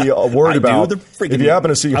need to be worried about. If you happen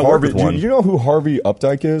to see Harvey, do you know who Harvey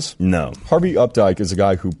Updike is? No. Harvey Updike is a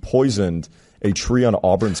guy who poisoned a tree on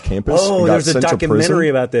Auburn's campus. Oh, there's a documentary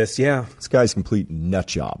about this, yeah. This guy's a complete nut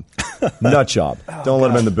job. Nut job. Don't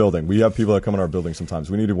let him in the building. We have people that come in our building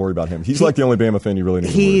sometimes. We need to worry about him. He's like the only Bama fan you really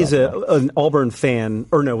need to worry about. He's an Auburn fan.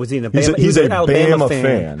 Or no, was he an Alabama? He's a Alabama Bama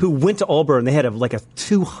fan who went to Auburn. They had a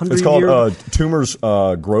 200-year... It's called Toomer's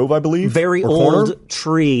Grove, I believe. Very old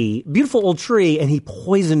tree. Beautiful old tree, and he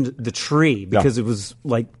poisoned the tree because it was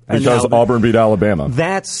like... Because Auburn beat Alabama.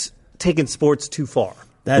 That's taking sports too far.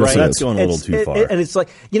 That's going a little too far. And it's like,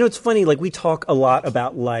 it's funny, like we talk a lot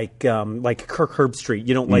about like Kirk Herbstreit.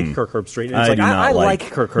 You don't like Kirk Herbstreit. And it's I like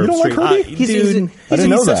Kirk Herbstreit. You don't like Herbie?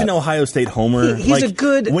 He's such an Ohio State homer. He's a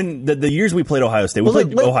good... When the years we played Ohio State, we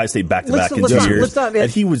played Ohio State back-to-back in 2 years.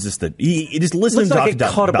 And he was just he just listened to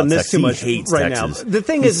talk caught up in this too much right now. The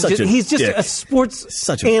thing is, he's just a sports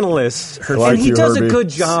analyst. And he does a good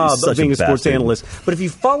job of being a sports analyst. But if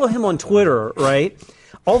you follow him on Twitter, right...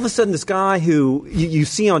 All of a sudden, this guy who you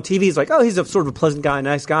see on TV is like, oh, he's a sort of a pleasant guy,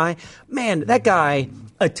 nice guy. Man, that guy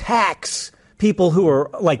attacks people who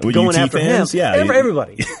are like going after fans? him. Yeah,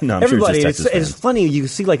 everybody. No, I'm everybody. Sure it's funny. You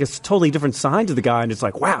see like a totally different side to the guy, and it's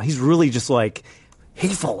like, wow, he's really just like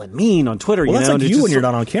hateful and mean on Twitter. Well, you that's know? like you when you're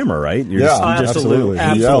not on camera, right? You're absolutely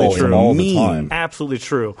true. All the time. Absolutely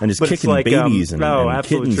true. And just kicking babies and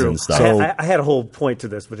kittens and stuff. So, I had a whole point to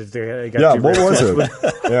this, but it got too what was it?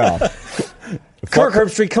 Yeah. Kirk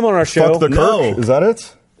Herbstreit, come on our show. Fuck the Kirk. Is that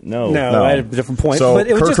it? No, I had a different point. So but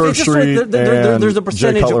it was Kirk Herbstreit and there's a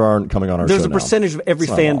percentage. Jay Cutler aren't coming on our show. There's a percentage of every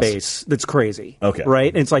fan base that's crazy. Okay,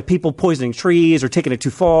 right? And it's like people poisoning trees or taking it too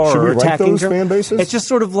far or attacking those fan bases. It's just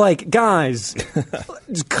sort of like, guys,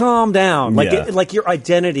 just calm down. Like your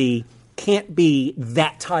identity can't be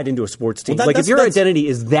that tied into a sports team. If your identity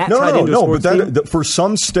is that tied into a sports team. For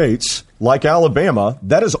some states, like Alabama,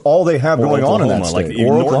 that is all they have going on in that state.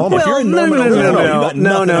 Or Oklahoma. If you're in Norman,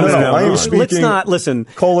 no. I am speaking. Let's not listen.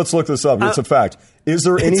 Cole, let's look this up. It's a fact. Is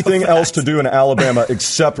there anything else to do in Alabama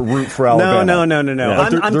except root for Alabama? No.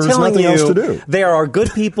 Yeah. I'm there's telling nothing you, else to do. There are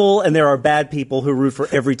good people and there are bad people who root for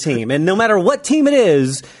every team. And no matter what team it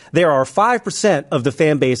is, there are 5% of the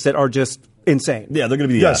fan base that are just insane. Yeah, they're going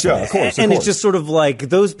to be of course. And it's just sort of like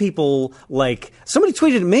those people, like somebody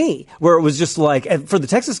tweeted at me where it was just like, for the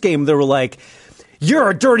Texas game, they were like,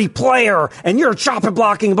 you're a dirty player and you're chopping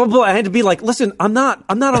blocking, blah, blah, blah. I had to be like, listen, I'm not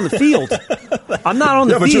on the field. I'm not on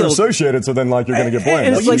the field. Yeah, but you're associated, so then like you're going to get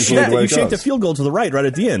blamed. It's like you shanked a field goal to the right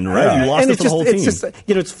at the end, right? Yeah. You lost it for the whole team. It's just,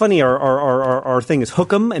 it's funny. Our thing is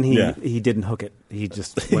hook 'em, and he didn't hook it. He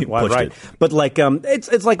just went wide right. But like,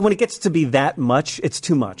 it's like when it gets to be that much, it's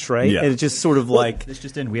too much, right? Yeah. And it's just sort of like this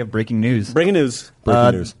just in. We have breaking news. Breaking news.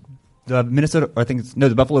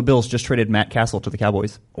 The Buffalo Bills just traded Matt Castle to the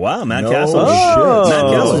Cowboys. Wow, Matt Castle.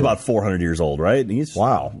 Matt Castle's about 400 years old, right?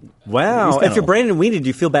 Wow. If you're Brandon Weedy, do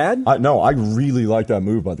you feel bad? No, I really like that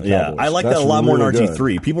move by the Cowboys. Yeah, I like that a lot more than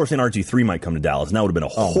RG3. People are saying RG3 might come to Dallas, and that would have been a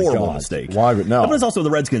horrible mistake. Why? But no. But it's also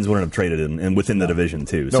the Redskins wouldn't have traded and within the division,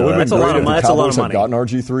 too. No, so that's a lot of money. The Cowboys had gotten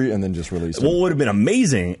RG3 and then just released him. What would have been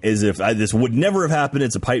amazing is if this would never have happened.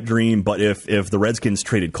 It's a pipe dream. But if the Redskins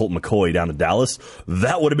traded Colt McCoy down to Dallas,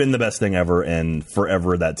 that would have been the best thing ever, and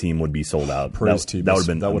forever that team would be sold out. That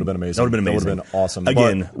would have been amazing. That would have been awesome.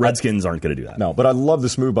 Again, Redskins aren't going to do that. No, but I love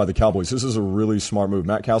this move by the Cowboys. This is a really smart move.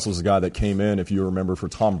 Matt Castle is a guy that came in, if you remember, for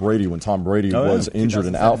Tom Brady when Tom Brady was injured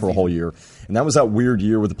and out for a whole year. And that was that weird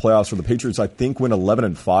year with the playoffs where the Patriots, I think, went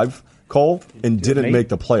 11-5, Cole, and didn't make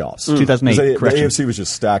the playoffs. 2008, The AFC was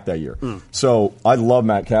just stacked that year. So I love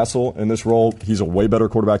Matt Castle in this role. He's a way better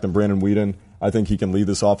quarterback than Brandon Weeden. I think he can lead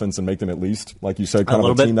this offense and make them at least, like you said, kind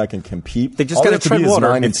of a team that can compete. They just got to tread water.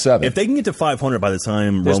 9-7. If they can get to 500 by the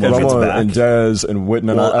time Romo gets back, and Dez and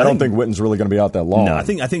Witten, I don't think Witten's really going to be out that long. No, I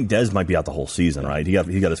think Dez might be out the whole season, right? He got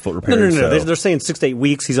his foot repaired. No. They're saying 6 to 8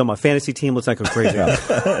 weeks. He's on my fantasy team. Let's not go crazy.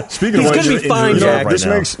 Speaking he's of which, going to be fine, Jack.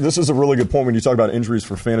 This is a really good point when you talk about injuries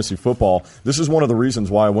for fantasy football. This is one of the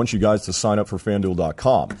reasons why I want you guys to sign up for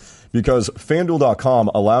FanDuel.com, because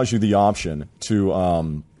FanDuel.com allows you the option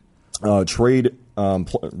to trade.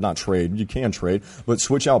 Not trade, you can trade, but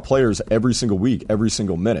switch out players every single week, every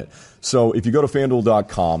single minute. So if you go to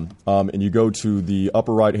FanDuel.com and you go to the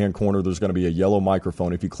upper right-hand corner, there's going to be a yellow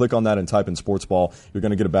microphone. If you click on that and type in Sportsball, you're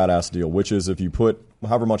going to get a badass deal, which is if you put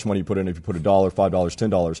however much money you put in, if you put $1, $5,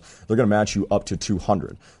 $10, they're going to match you up to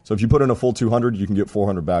 $200. So if you put in a full $200, you can get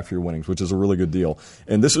 $400 back for your winnings, which is a really good deal.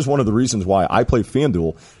 And this is one of the reasons why I play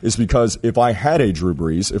FanDuel, is because if I had a Drew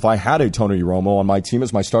Brees, if I had a Tony Romo on my team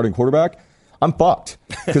as my starting quarterback, I'm fucked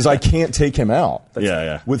because I can't take him out.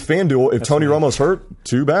 Yeah. With FanDuel, if Tony Romo's hurt,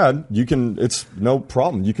 too bad. It's no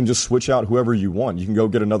problem. You can just switch out whoever you want. You can go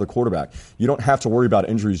get another quarterback. You don't have to worry about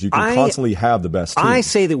injuries. You can constantly have the best team. I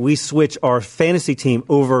say that we switch our fantasy team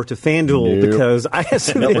over to FanDuel because I have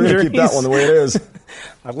some injuries. We're going to keep that one the way it is.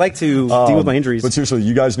 I'd like to deal with my injuries. But seriously,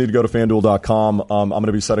 you guys need to go to FanDuel.com. I'm going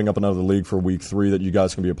to be setting up another league for week 3 that you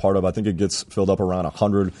guys can be a part of. I think it gets filled up around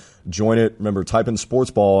 100. Join it. Remember, type in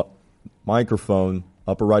Sportsball. Microphone,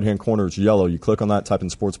 upper right-hand corner, it's yellow. You click on that, type in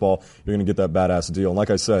Sportsball, you're going to get that badass deal. And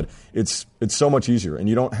like I said, it's so much easier, and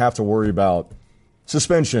you don't have to worry about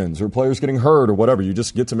suspensions or players getting hurt or whatever. You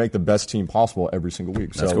just get to make the best team possible every single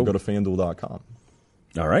week. So go to FanDuel.com.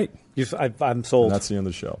 All right. I'm sold. And that's the end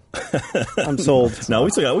of the show. I'm sold. No, we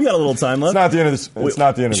got a little time left. It's not the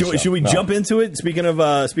end of the show. Should we jump into it? Speaking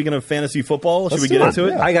of fantasy football, should we get into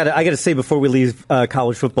it? Yeah. I got to say before we leave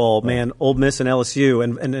college football, man, Ole Miss and LSU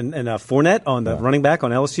and Fournette on the running back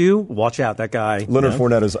on LSU. Watch out, that guy. Leonard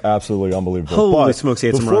Fournette is absolutely unbelievable. Holy smokes, he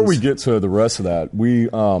had some runs. Before we get to the rest of that, we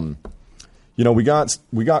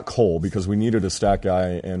got Cole because we needed a stat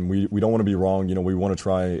guy, and we don't want to be wrong. We want to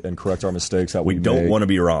try and correct our mistakes that we make. don't want to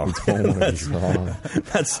be wrong. We don't want to be wrong.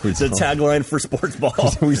 That's the tagline for Sportsball.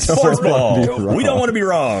 Sportsball. We don't want to be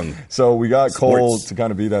wrong. So we got Cole to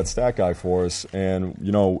kind of be that stat guy for us, and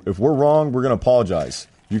if we're wrong, we're going to apologize.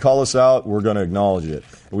 You call us out, we're going to acknowledge it.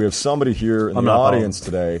 And we have somebody here in the audience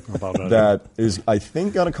today that is, I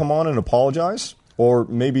think, going to come on and apologize or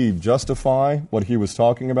maybe justify what he was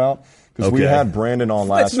talking about. Because we had Brandon on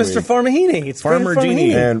last week. It's Mr. Farmahini. It's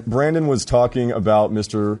Farmahini. And Brandon was talking about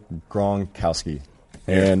Mr. Gronkowski.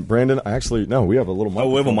 And Brandon, we have a little mic. Oh,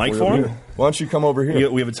 we have a mic for him? Why don't you come over here?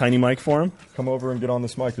 We have a tiny mic for him? Come over and get on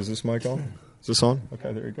this mic. Is this mic on? Is this on?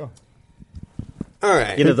 Okay, there you go. All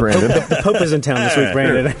right. The Pope is in town this week,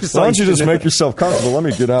 Brandon. Why don't you just make yourself comfortable? Let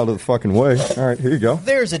me get out of the fucking way. All right, here you go.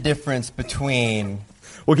 There's a difference between...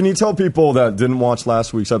 Well, can you tell people that didn't watch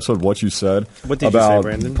last week's episode what you said about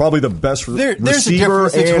probably the best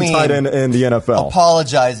receiver and tight end in the NFL?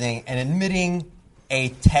 Apologizing and admitting a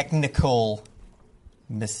technical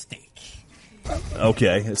mistake.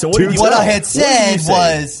 Okay. So what I had said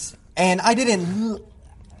was, and I didn't...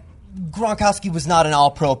 Gronkowski was not an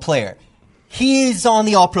all-pro player. He's on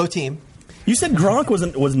the all-pro team. You said Gronk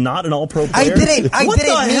was not an all-pro player? What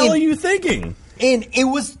the hell are you thinking? And it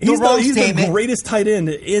was the wrong statement. He's the greatest tight end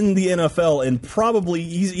in the NFL, and probably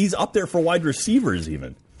he's up there for wide receivers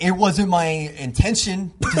even. It wasn't my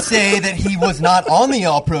intention to say that he was not on the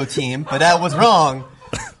All-Pro team, but that was wrong.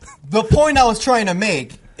 The point I was trying to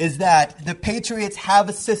make is that the Patriots have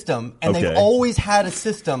a system, and they've always had a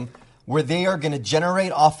system where they are going to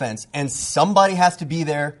generate offense, and somebody has to be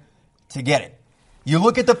there to get it. You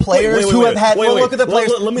look at the players who have had. Look at the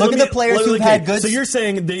players. Look at the players who've had good. So you're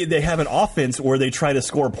saying they have an offense where they try to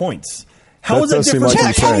score points. How is that different?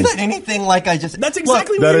 How is that anything like I just? That's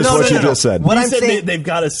exactly what you just said. What I'm saying, they've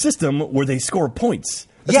got a system where they score points.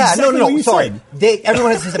 Sorry.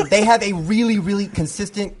 Everyone has a system. They have a really, really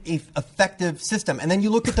consistent, effective system. And then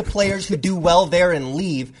you look at the players who do well there and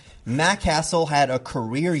leave. Matt Castle had a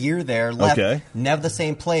career year there. Left, never the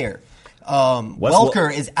same player.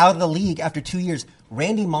 Welker is out of the league after 2 years.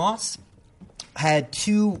 Randy Moss had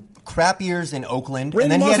 2 crap years in Oakland,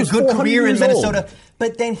 and then he had a good career in Minnesota.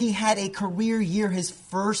 But then he had a career year his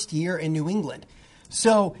first year in New England.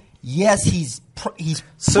 So yes, he's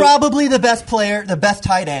probably the best player, the best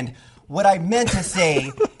tight end. What I meant to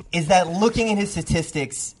say is that looking at his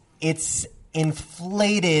statistics, it's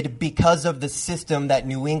inflated because of the system that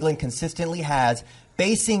New England consistently has.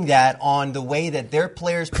 basing that on the way that their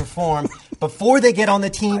players perform before they get on the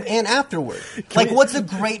team and afterward. What's a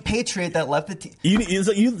great Patriot that left the team?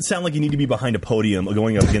 You sound like you need to be behind a podium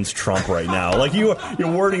going up against Trump right now. You're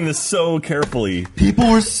wording this so carefully. People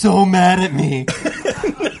were so mad at me.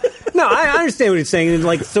 No, I understand what he's saying.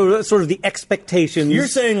 Sort of the expectations you're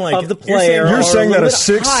saying, of the player. You're saying that a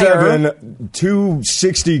 6'7",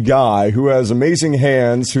 260 guy who has amazing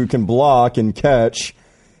hands, who can block and catch,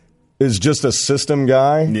 is just a system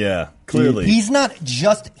guy? Yeah, clearly. He's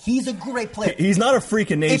a great player. He's not a freak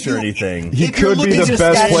of nature or anything. He could be the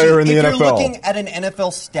best player in the NFL. If you're looking at an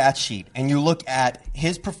NFL stat sheet and you look at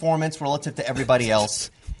his performance relative to everybody else,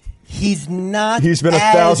 he's not. He's been a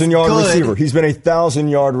 1,000-yard receiver. He's been a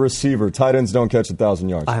 1,000-yard receiver. Tight ends don't catch 1,000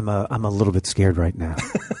 yards. I'm a little bit scared right now.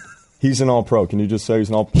 He's an All-Pro. Can you just say he's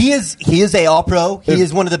an All-Pro? He is a All-Pro. He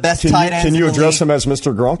is one of the best tight ends. Can you address him as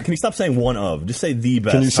Mr. Gronk? Can you stop saying one of? Just say the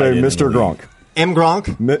best. Can you say Mr. Gronk? M.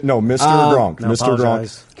 Gronk? No, Mr. Gronk. No, Mr.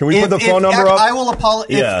 apologize. Gronk. Can we put the phone number up? I will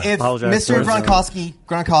apologize. If Apologize Mr.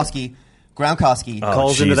 Gronkowski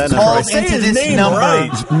calls into that this number. Right.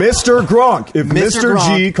 Mr. Gronk. If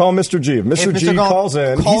Mr. G, call Mr. G. If Mr. G calls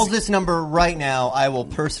in. Calls this number right now, I will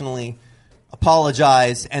personally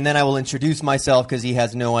apologize, and then I will introduce myself because he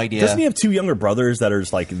has no idea. Doesn't he have two younger brothers that are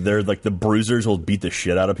they're the bruisers who'll beat the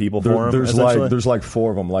shit out of people for him? There's like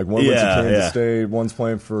four of them. One went to Kansas State, one's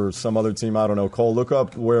playing for some other team. I don't know. Cole, look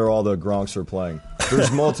up where all the Gronks are playing.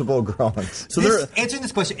 There's multiple Gronks. So answering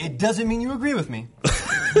this question, it doesn't mean you agree with me,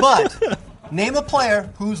 but name a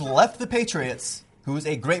player who's left the Patriots, who's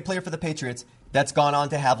a great player for the Patriots, that's gone on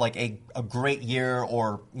to have a great year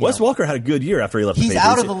or. Wes Welker had a good year after he left the Patriots.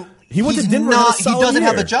 He's out of the. He went to Denver. He doesn't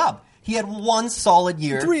have a job. He had one solid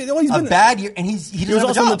year, a bad year, and he doesn't have a job. He was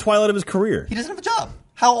also in the twilight of his career. He doesn't have a job.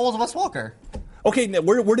 How old is Wes Welker? Okay, now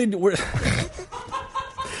where did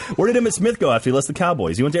Emmitt Smith go after he left the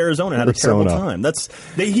Cowboys? He went to Arizona and had a terrible time. But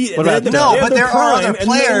there are other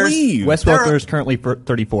players. Wes Welker is currently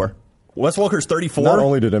 34. Wes Welker's 34. Not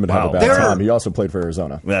only did Emmitt have a bad time, he also played for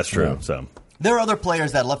Arizona. That's true. Yeah. So there are other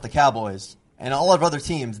players that left the Cowboys and all of other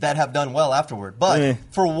teams that have done well afterward. But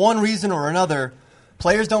for one reason or another,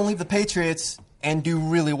 players don't leave the Patriots and do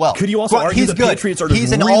really well. Could you also argue the Patriots are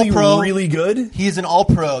just really good? He's an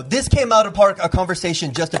all-pro. This came out of a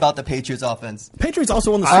conversation just about the Patriots offense. Patriots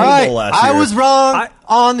also won the Super Bowl last year. I was wrong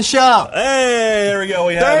on the show. Hey, there we go.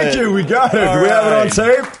 Thank you. We got it. Do we have it on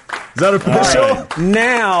tape? Is that official? Right.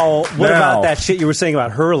 Now, what about that shit you were saying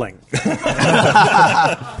about hurling?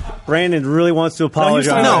 Brandon really wants to apologize.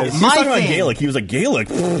 He was talking about Gaelic. He was like, Gaelic?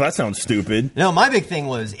 That sounds stupid. No, my big thing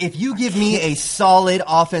was, if you give me a solid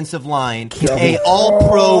offensive line, a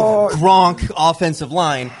all-pro Gronk offensive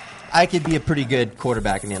line, I could be a pretty good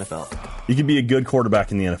quarterback in the NFL. You could be a good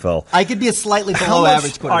quarterback in the NFL. I could be a slightly below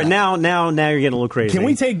average quarterback. All right, now you're getting a little crazy. Can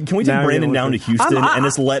we take Brandon down to Houston and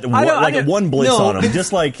just let one blitz on him?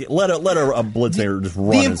 Just let a blitzer just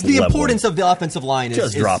run. The importance of the offensive line is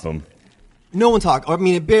just drop him. No one talks. I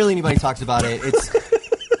mean, barely anybody talks about it.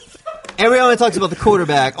 Everyone talks about the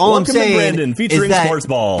quarterback. All Welcome I'm saying to Brandon, featuring is that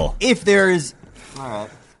Sportsball. If there's, all right.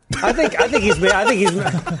 I think he's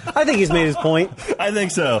made his point. I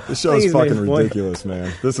think so. This show is fucking ridiculous,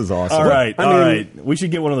 man. This is awesome. All right. We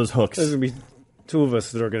should get one of those hooks. There's going to be two of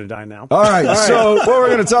us that are going to die now. All right. So what we're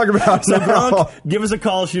going to talk about now. Gronk, give us a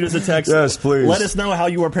call, shoot us a text. Yes, please. Let us know how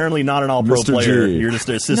you are apparently not an all-pro player. G. You're just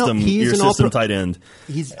a system. You're a system tight end.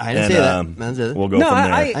 I didn't say that. We'll go from there.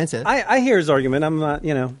 I didn't say that. I hear his argument. I'm not.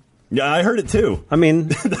 Yeah, I heard it too. I mean,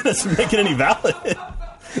 that doesn't make it any valid.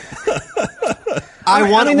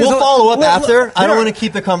 We'll follow up after. I don't want to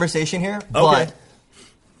keep the conversation here. Okay.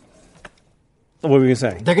 What were we going to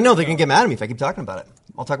say? They're going to get mad at me if I keep talking about it.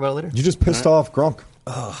 I'll talk about it later. You just pissed off Gronk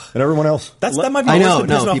and everyone else. That might be worse than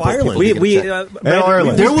pissing off Ireland.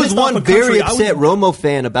 Ireland. There was one very upset Romo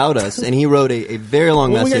fan about us, and he wrote a very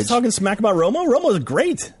long message. Were you guys talking smack about Romo? Romo's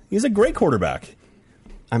great. He's a great quarterback.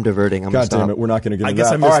 I'm diverting. God damn it, we're not going to get into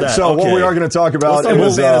that. All right, so what we are going to talk about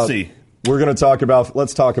is fantasy. We're going to talk about.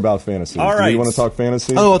 Let's talk about fantasy. All right. Do you want to talk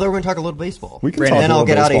fantasy? Oh, I thought we were going to talk a little baseball. We can talk a little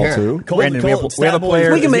baseball too. Brandon, we have a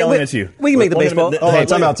player. We can make the baseball.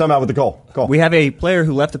 Time out with the call. We have a player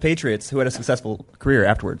who left the Patriots who had a successful career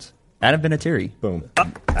afterwards. Adam Vinatieri. Boom.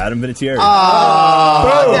 Adam Vinatieri.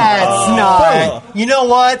 That's not. You know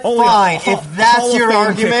what? Fine. If that's your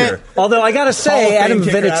argument. Although I got to say, Adam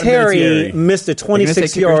Vinatieri missed a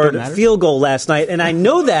 26-yard field goal last night, and I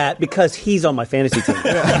know that because he's on my fantasy team.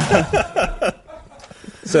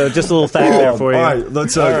 So just a little fact there for you. All right,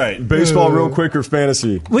 let's baseball real quick or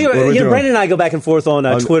fantasy. Brandon and I go back and forth on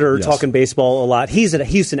Twitter talking baseball a lot. He's a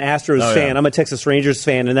Houston Astros fan. I'm a Texas Rangers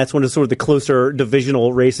fan, and that's one of sort of the closer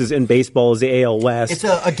divisional races in baseball is the AL West. It's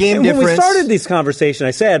a game and difference. When we started this conversation,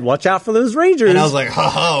 I said, watch out for those Rangers. And I was like,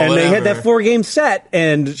 and they had that 4-game set,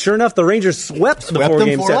 and sure enough, the Rangers swept the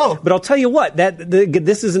 4-game set. But I'll tell you what,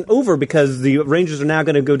 this isn't over because the Rangers are now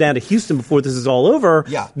going to go down to Houston before this is all over.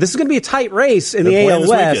 Yeah. This is going to be a tight race in the AL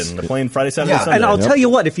West. They're playing Friday, Saturday, Sunday. And I'll tell you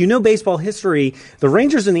what, if you know baseball history, the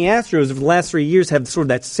Rangers and the Astros over the last 3 years have sort of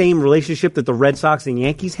that same relationship that the Red Sox and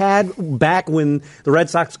Yankees had back when the Red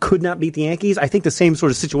Sox could not beat the Yankees. I think the same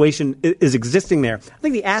sort of situation is existing there. I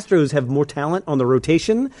think the Astros have more talent on the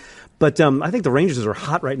rotation. But I think the Rangers are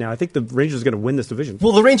hot right now. I think the Rangers are going to win this division.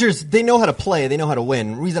 Well, the Rangers, they know how to play. They know how to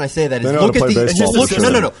win. The reason I say that is look at the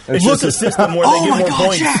It's just a system where they get more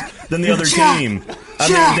points than the other team. I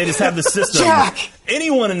mean, they just have the system.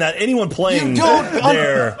 Anyone playing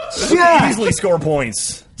there could easily score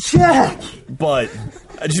points. But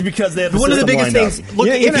just because they have the one of the biggest things. If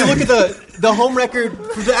you look at the home record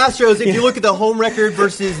for the Astros, if you look at the home record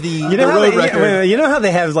versus the road record, you know how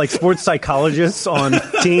they have like sports psychologists on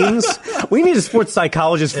teams. We need a sports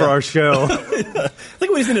psychologist for our show. I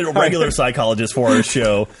think we just need a regular psychologist for our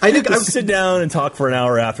show. I think just sit down and talk for an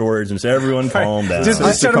hour afterwards and say, "Everyone, calm down." Just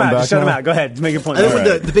shut them out. Shut them out. Go ahead, make your point. I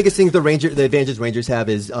think the biggest thing the advantage Rangers have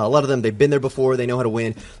is a lot of them. They've been there before. They know how to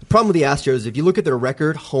win. The problem with the Astros, if you look at their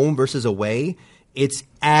record, home versus away, it's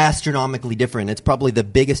astronomically different. It's probably the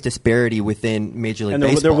biggest disparity within Major League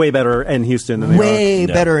Baseball. And they're way better in Houston than they are. Way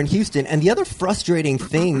better in Houston. And the other frustrating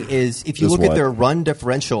thing is if you look at their run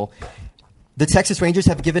differential, the Texas Rangers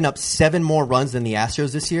have given up 7 more runs than the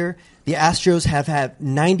Astros this year. The Astros have had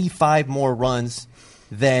 95 more runs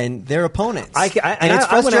than their opponents. And it's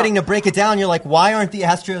frustrating to break it down. You're like, why aren't the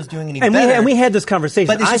Astros doing any better? And we had this conversation.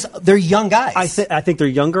 But it's just, they're young guys. I think they're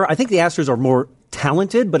younger. I think the Astros are more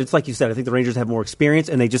talented, but it's like you said, I think the Rangers have more experience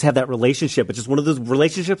and they just have that relationship. It's just one of those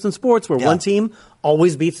relationships in sports where one team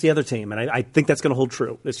always beats the other team, and I think that's going to hold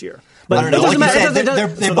true this year. But I don't know. It doesn't matter.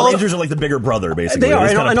 The Rangers are like the bigger brother, basically. They are,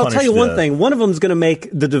 and I'll tell you one thing. One of them is going to make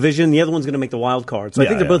the division. The other one's going to make the wild card. So I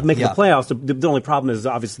think they're both making the playoffs. The only problem is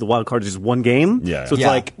obviously the wild card is just one game. Yeah. So it's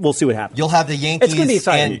like, we'll see what happens. You'll have the Yankees. It's going to be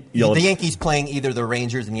exciting. The Yankees playing either the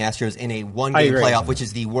Rangers and the Astros in a one-game playoff, which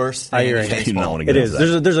is the worst thing in baseball. It is.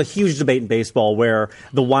 There's a huge debate in baseball where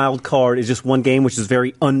the wild card is just one game, which is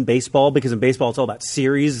very un-baseball, because in baseball it's all about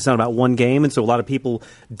series. It's not about one game, and so a lot of people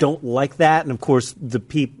don't like that. And of course,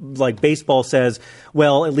 like baseball says,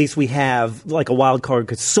 well, at least we have like a wild card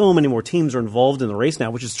because so many more teams are involved in the race now,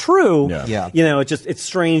 which is true. Yeah. You know, it's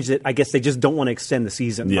strange that I guess they just don't want to extend the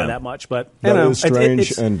season by that much. But that is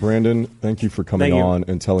strange. And Brandon, thank you for coming on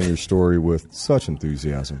and telling your story with such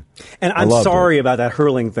enthusiam. And I'm sorry about that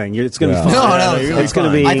hurling thing. It's going to be fun. No, it's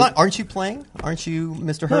going to be. I thought, aren't you playing? Aren't you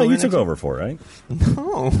Mr. Hurling? No, you took over for it, right?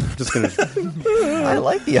 No, just going to. I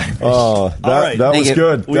like the Irish. That was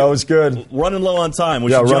good. That was good. Running low on time.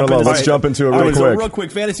 Running low. Let's jump into it real quick. So real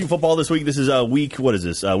quick, fantasy football this week. This is week. What is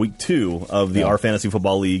this? Week 2 of our fantasy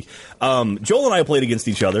football league. Joel and I played against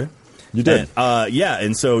each other. You did.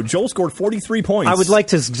 And so Joel scored 43 points. I would like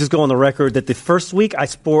to just go on the record that the first week I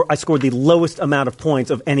scored the lowest amount of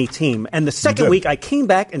points of any team. And the second week I came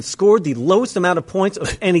back and scored the lowest amount of points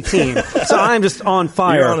of any team. So I'm just on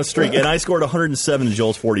fire. You're on a streak. And I scored 107 to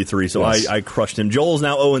Joel's 43, so I crushed him. Joel's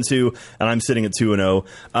now 0-2, and I'm sitting at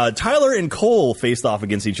 2-0. Tyler and Cole faced off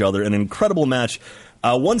against each other, an incredible match.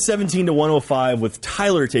 117 to 105 with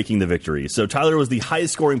Tyler taking the victory. So Tyler was the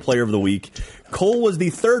highest scoring player of the week. Cole was the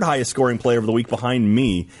third highest scoring player of the week behind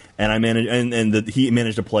me, and I managed he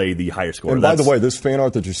managed to play the higher score. And by the way, this fan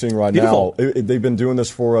art that you're seeing right now, they've been doing this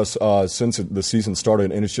for us since the season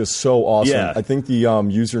started, and it's just so awesome. Yeah. I think the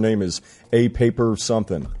username is A Paper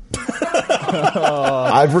something.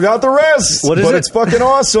 I forgot the rest, but it's fucking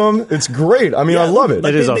awesome. It's great. I mean, I love it.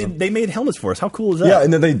 Like awesome. They made helmets for us. How cool is that? Yeah,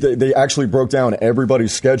 and then they actually broke down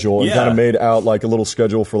everybody's schedule and kind of made out like a little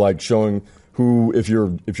schedule for like showing who, if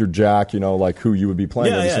you're Jack, like who you would be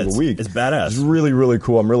playing every single week. It's badass. It's really, really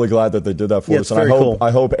cool. I'm really glad that they did that for us. And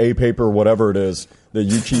I hope A Paper, whatever it is, that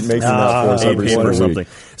you keep making that for us every single week.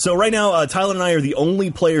 So right now, Tyler and I are the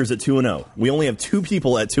only players at 2-0. We only have 2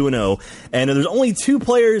 people at 2-0, and there's only 2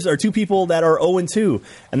 people that are 0-2,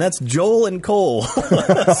 and that's Joel and Cole.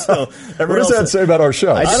 So what does that say about our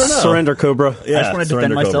show? I don't know. Surrender, Cobra. Yeah, I just want to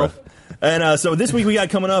defend myself. And so this week we got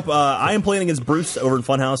coming up, I am playing against Bruce over in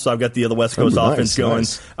Funhouse, so I've got the West Coast offense going.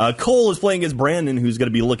 Nice. Cole is playing against Brandon, who's going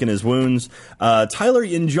to be licking his wounds. Tyler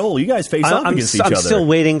and Joel, you guys face off against each other. I'm still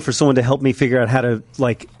waiting for someone to help me figure out how to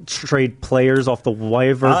trade players off the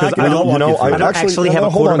waiver. I don't actually have a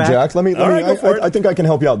quarterback. Hold on, Jack. I think I can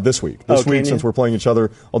help you out this week. This week, since we're playing each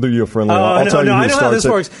other, I'll do you a friendly. I'll tell you I know how this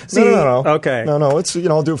works. See, no. Okay. No. It's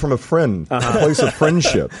I'll do it from a friend, a place of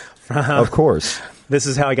friendship. Of course. This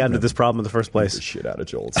is how I got into this problem in the first place. The shit out of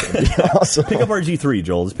Joel. It's gonna be awesome. Pick up RG3,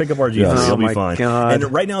 Joel. Just pick up RG3. Yes. It'll be fine. God.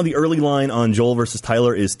 And right now, the early line on Joel versus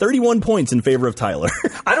Tyler is 31 points in favor of Tyler.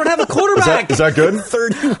 I don't have a quarterback. Is that good?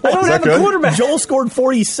 31. I don't have a quarterback. Joel scored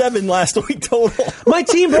 47 last week total. My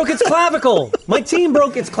team broke its clavicle.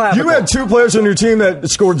 You had 2 players on your team that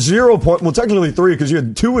scored 0 points. Well, technically 3, because you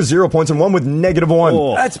had 2 with 0 points and 1 with -1.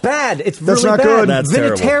 Oh. That's bad. It's That's really not bad. good. That's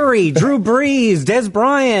Vinatieri, Drew Brees, Des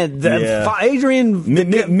Bryant, Adrian.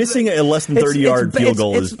 Missing a less than 30-yard field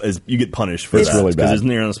goal is you get punished for that. It's really bad. Because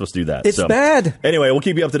you're not supposed to do that. It's bad. Anyway, we'll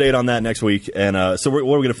keep you up to date on that next week. And so what are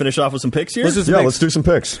we going to finish off with some picks here? Let's do some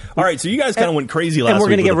picks. All right, so you guys kind of went crazy last week. And we're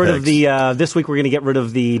going to get rid picks. of the this week. We're going to get rid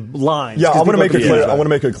of the lines. Yeah, I want to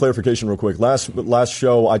make a clarification real quick. Last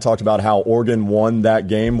show, I talked about how Oregon won that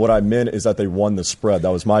game. What I meant is that they won the spread.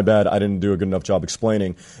 That was my bad. I didn't do a good enough job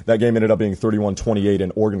explaining. That game ended up being 31-28,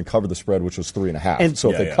 and Oregon covered the spread, which was 3.5. And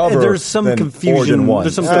so if they cover, there's some then confusion. Oregon won.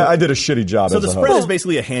 I did a shitty job. So the spread is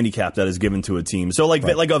basically a handicap that is given to a team. So like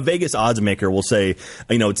a Vegas odds maker will say,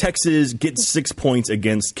 Texas gets 6 points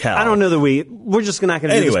against Cal. I don't know that we're just not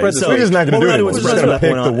going to do the spread. We're just not going to do it. We're just going to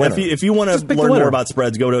pick the winner. If you want to learn more about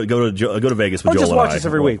spreads, go to Vegas with Joel. Just watch us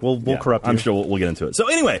every week. We'll corrupt you. I'm sure we'll get into it. So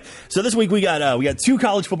anyway, this week we got 2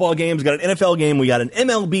 college football games, we got an NFL game, we got an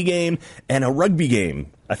MLB game, and a rugby game.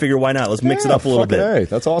 I figure why not? Let's mix it up a little bit. Hey,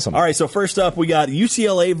 that's awesome. All right, so first up, we got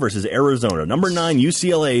UCLA versus Arizona. Number 9,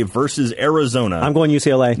 UCLA versus Arizona. I'm going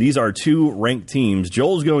UCLA. These are 2 ranked teams.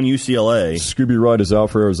 Joel's going UCLA. Scooby Wright is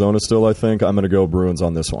out for Arizona still, I think. I'm going to go Bruins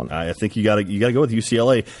on this one. I think you got to go with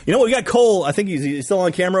UCLA. You know what? We got Cole. I think he's still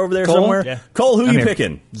on camera over there Cole? somewhere. Yeah. Cole, who I'm you here.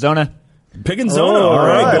 picking? Zona. Picking Zona. All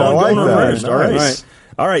right. Going first. All right. Nice.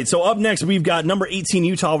 All right, so up next, we've got number 18,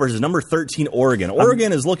 Utah versus number 13, Oregon.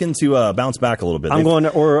 Oregon is looking to bounce back a little bit. I'm going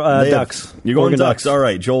Ducks. You're going Oregon Ducks. All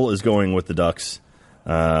right, Joel is going with the Ducks.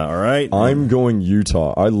 All right. I'm going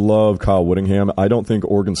Utah. I love Kyle Whittingham. I don't think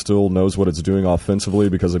Oregon still knows what it's doing offensively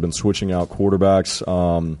because they've been switching out quarterbacks.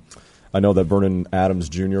 I know that Vernon Adams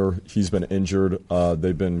Jr., he's been injured.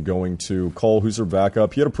 They've been going to Cole, who's their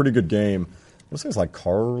backup. He had a pretty good game. I think it's like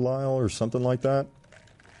Carlisle or something like that.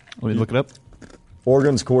 Let me look it up.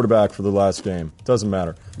 Oregon's quarterback for the last game. Doesn't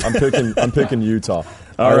matter. I'm picking Utah.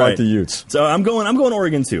 I like the Utes. So I'm going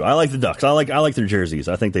Oregon too. I like the Ducks. I like their jerseys.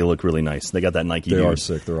 I think they look really nice. They got that Nike. They are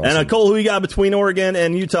sick. They're awesome. And Cole, who you got between Oregon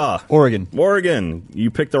and Utah? Oregon.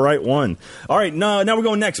 You picked the right one. All right. Now we're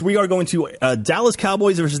going next. We are going to Dallas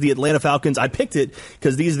Cowboys versus the Atlanta Falcons. I picked it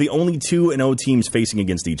because these are the only 2-0 teams facing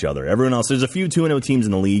against each other. Everyone else, there's a few 2-0 teams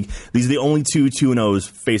in the league. These are the only 2-0s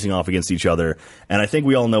facing off against each other. And I think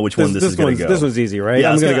we all know which one this is going to go. This one's easy, right?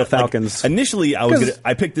 Yeah, I'm going to go Falcons. Initially,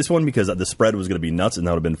 I picked this one because the spread was going to be nuts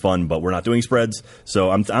and that would have been fun, but we're not doing spreads, so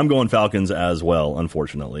I'm going Falcons as well,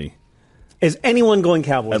 unfortunately. Is anyone going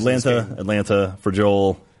Cowboys? Atlanta for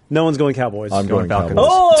Joel. No one's going Cowboys. I'm going Falcons. Cowboys.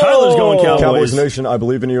 Oh! Tyler's going Cowboys. Cowboys Nation, I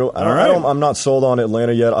believe in you. I'm not sold on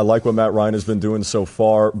Atlanta yet. I like what Matt Ryan has been doing so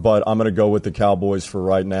far, but I'm going to go with the Cowboys for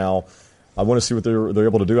right now. I want to see what they're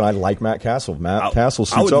able to do, and I like Matt Castle. Castle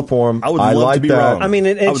suits up for him. I like that. Wrong. I mean,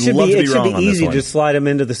 it should be easy to slide him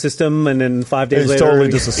into the system, and then 5 days later, he's totally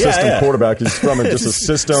just a system quarterback. He's from just a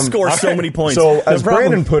system. Scores so many points. So as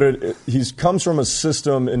Brandon put it, he comes from a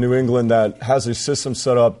system in New England that has a system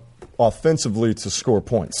set up offensively to score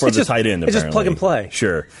points for the tight end. It's just plug and play.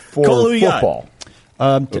 Sure. For Cole, who you football. got?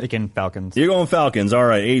 Taking Falcons. You're going Falcons. All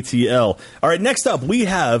right, ATL. All right, next up, we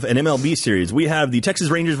have an MLB series. We have the Texas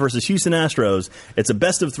Rangers versus Houston Astros. It's a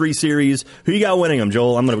best-of-3 series. Who you got winning them,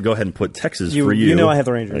 Joel? I'm going to go ahead and put Texas for you. You know I have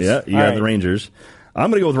the Rangers. Yeah, you have the Rangers. I'm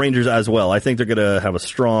going to go with Rangers as well. I think they're going to have a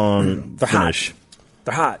strong finish.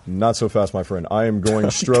 They're hot. Not so fast, my friend. I am going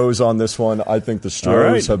Stros on this one. I think the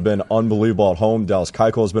Stros have been unbelievable at home. Dallas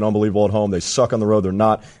Keuchel has been unbelievable at home. They suck on the road. They're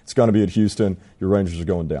not. It's going to be at Houston. Your Rangers are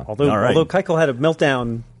going down. Although Keuchel had a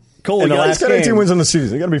meltdown. Cole, he's got 18 wins in the season.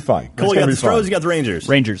 They're going to be fine. Cole, you got the Stros, you got the Rangers.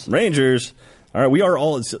 Rangers. All right, we are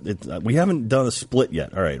all. We haven't done a split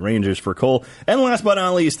yet. All right, Rangers for Cole. And last but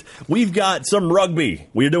not least, we've got some rugby.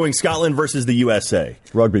 We are doing Scotland versus the USA.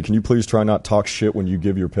 Rugby, can you please try not talk shit when you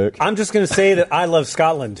give your pick? I'm just going to say that I love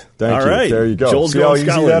Scotland. Thank you. Right. There you go. Joel's See how going easy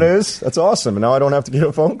Scotland. that is? That's awesome. And now I don't have to get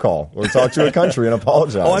a phone call or talk to a country and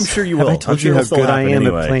apologize. Oh, I'm sure you will. Have I told you how good I am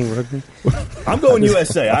at playing rugby? I'm going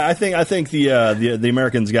USA. I think the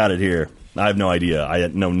Americans got it here. I have no idea. I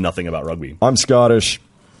know nothing about rugby. I'm Scottish.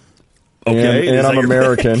 Okay, and I'm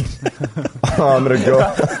American. I'm going to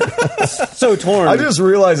go. So torn. I just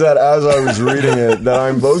realized that as I was reading it, that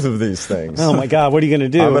I'm both of these things. Oh, my God. What are you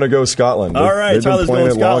going to do? I'm going to go Scotland. All right, They've Tyler's been playing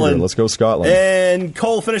going it longer. Scotland. Let's go Scotland. And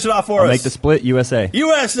Cole, finish it off for us. Make the split, USA.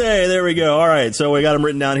 USA, there we go. All right, so we got them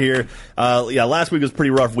written down here. Last week was a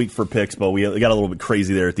pretty rough week for picks, but we got a little bit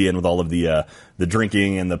crazy there at the end with all of the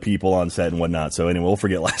drinking and the people on set and whatnot. So anyway, we'll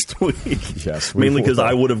forget last week. Yes, mainly because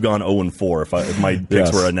I would have gone 0-4 if my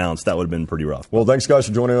picks were announced. That would have been pretty rough. Well, thanks, guys,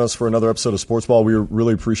 for joining us for another episode of Sportsball. We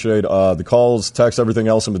really appreciate the calls, texts, everything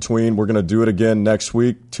else in between. We're going to do it again next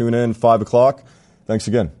week. Tune in, 5 o'clock. Thanks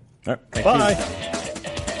again. All right, bye.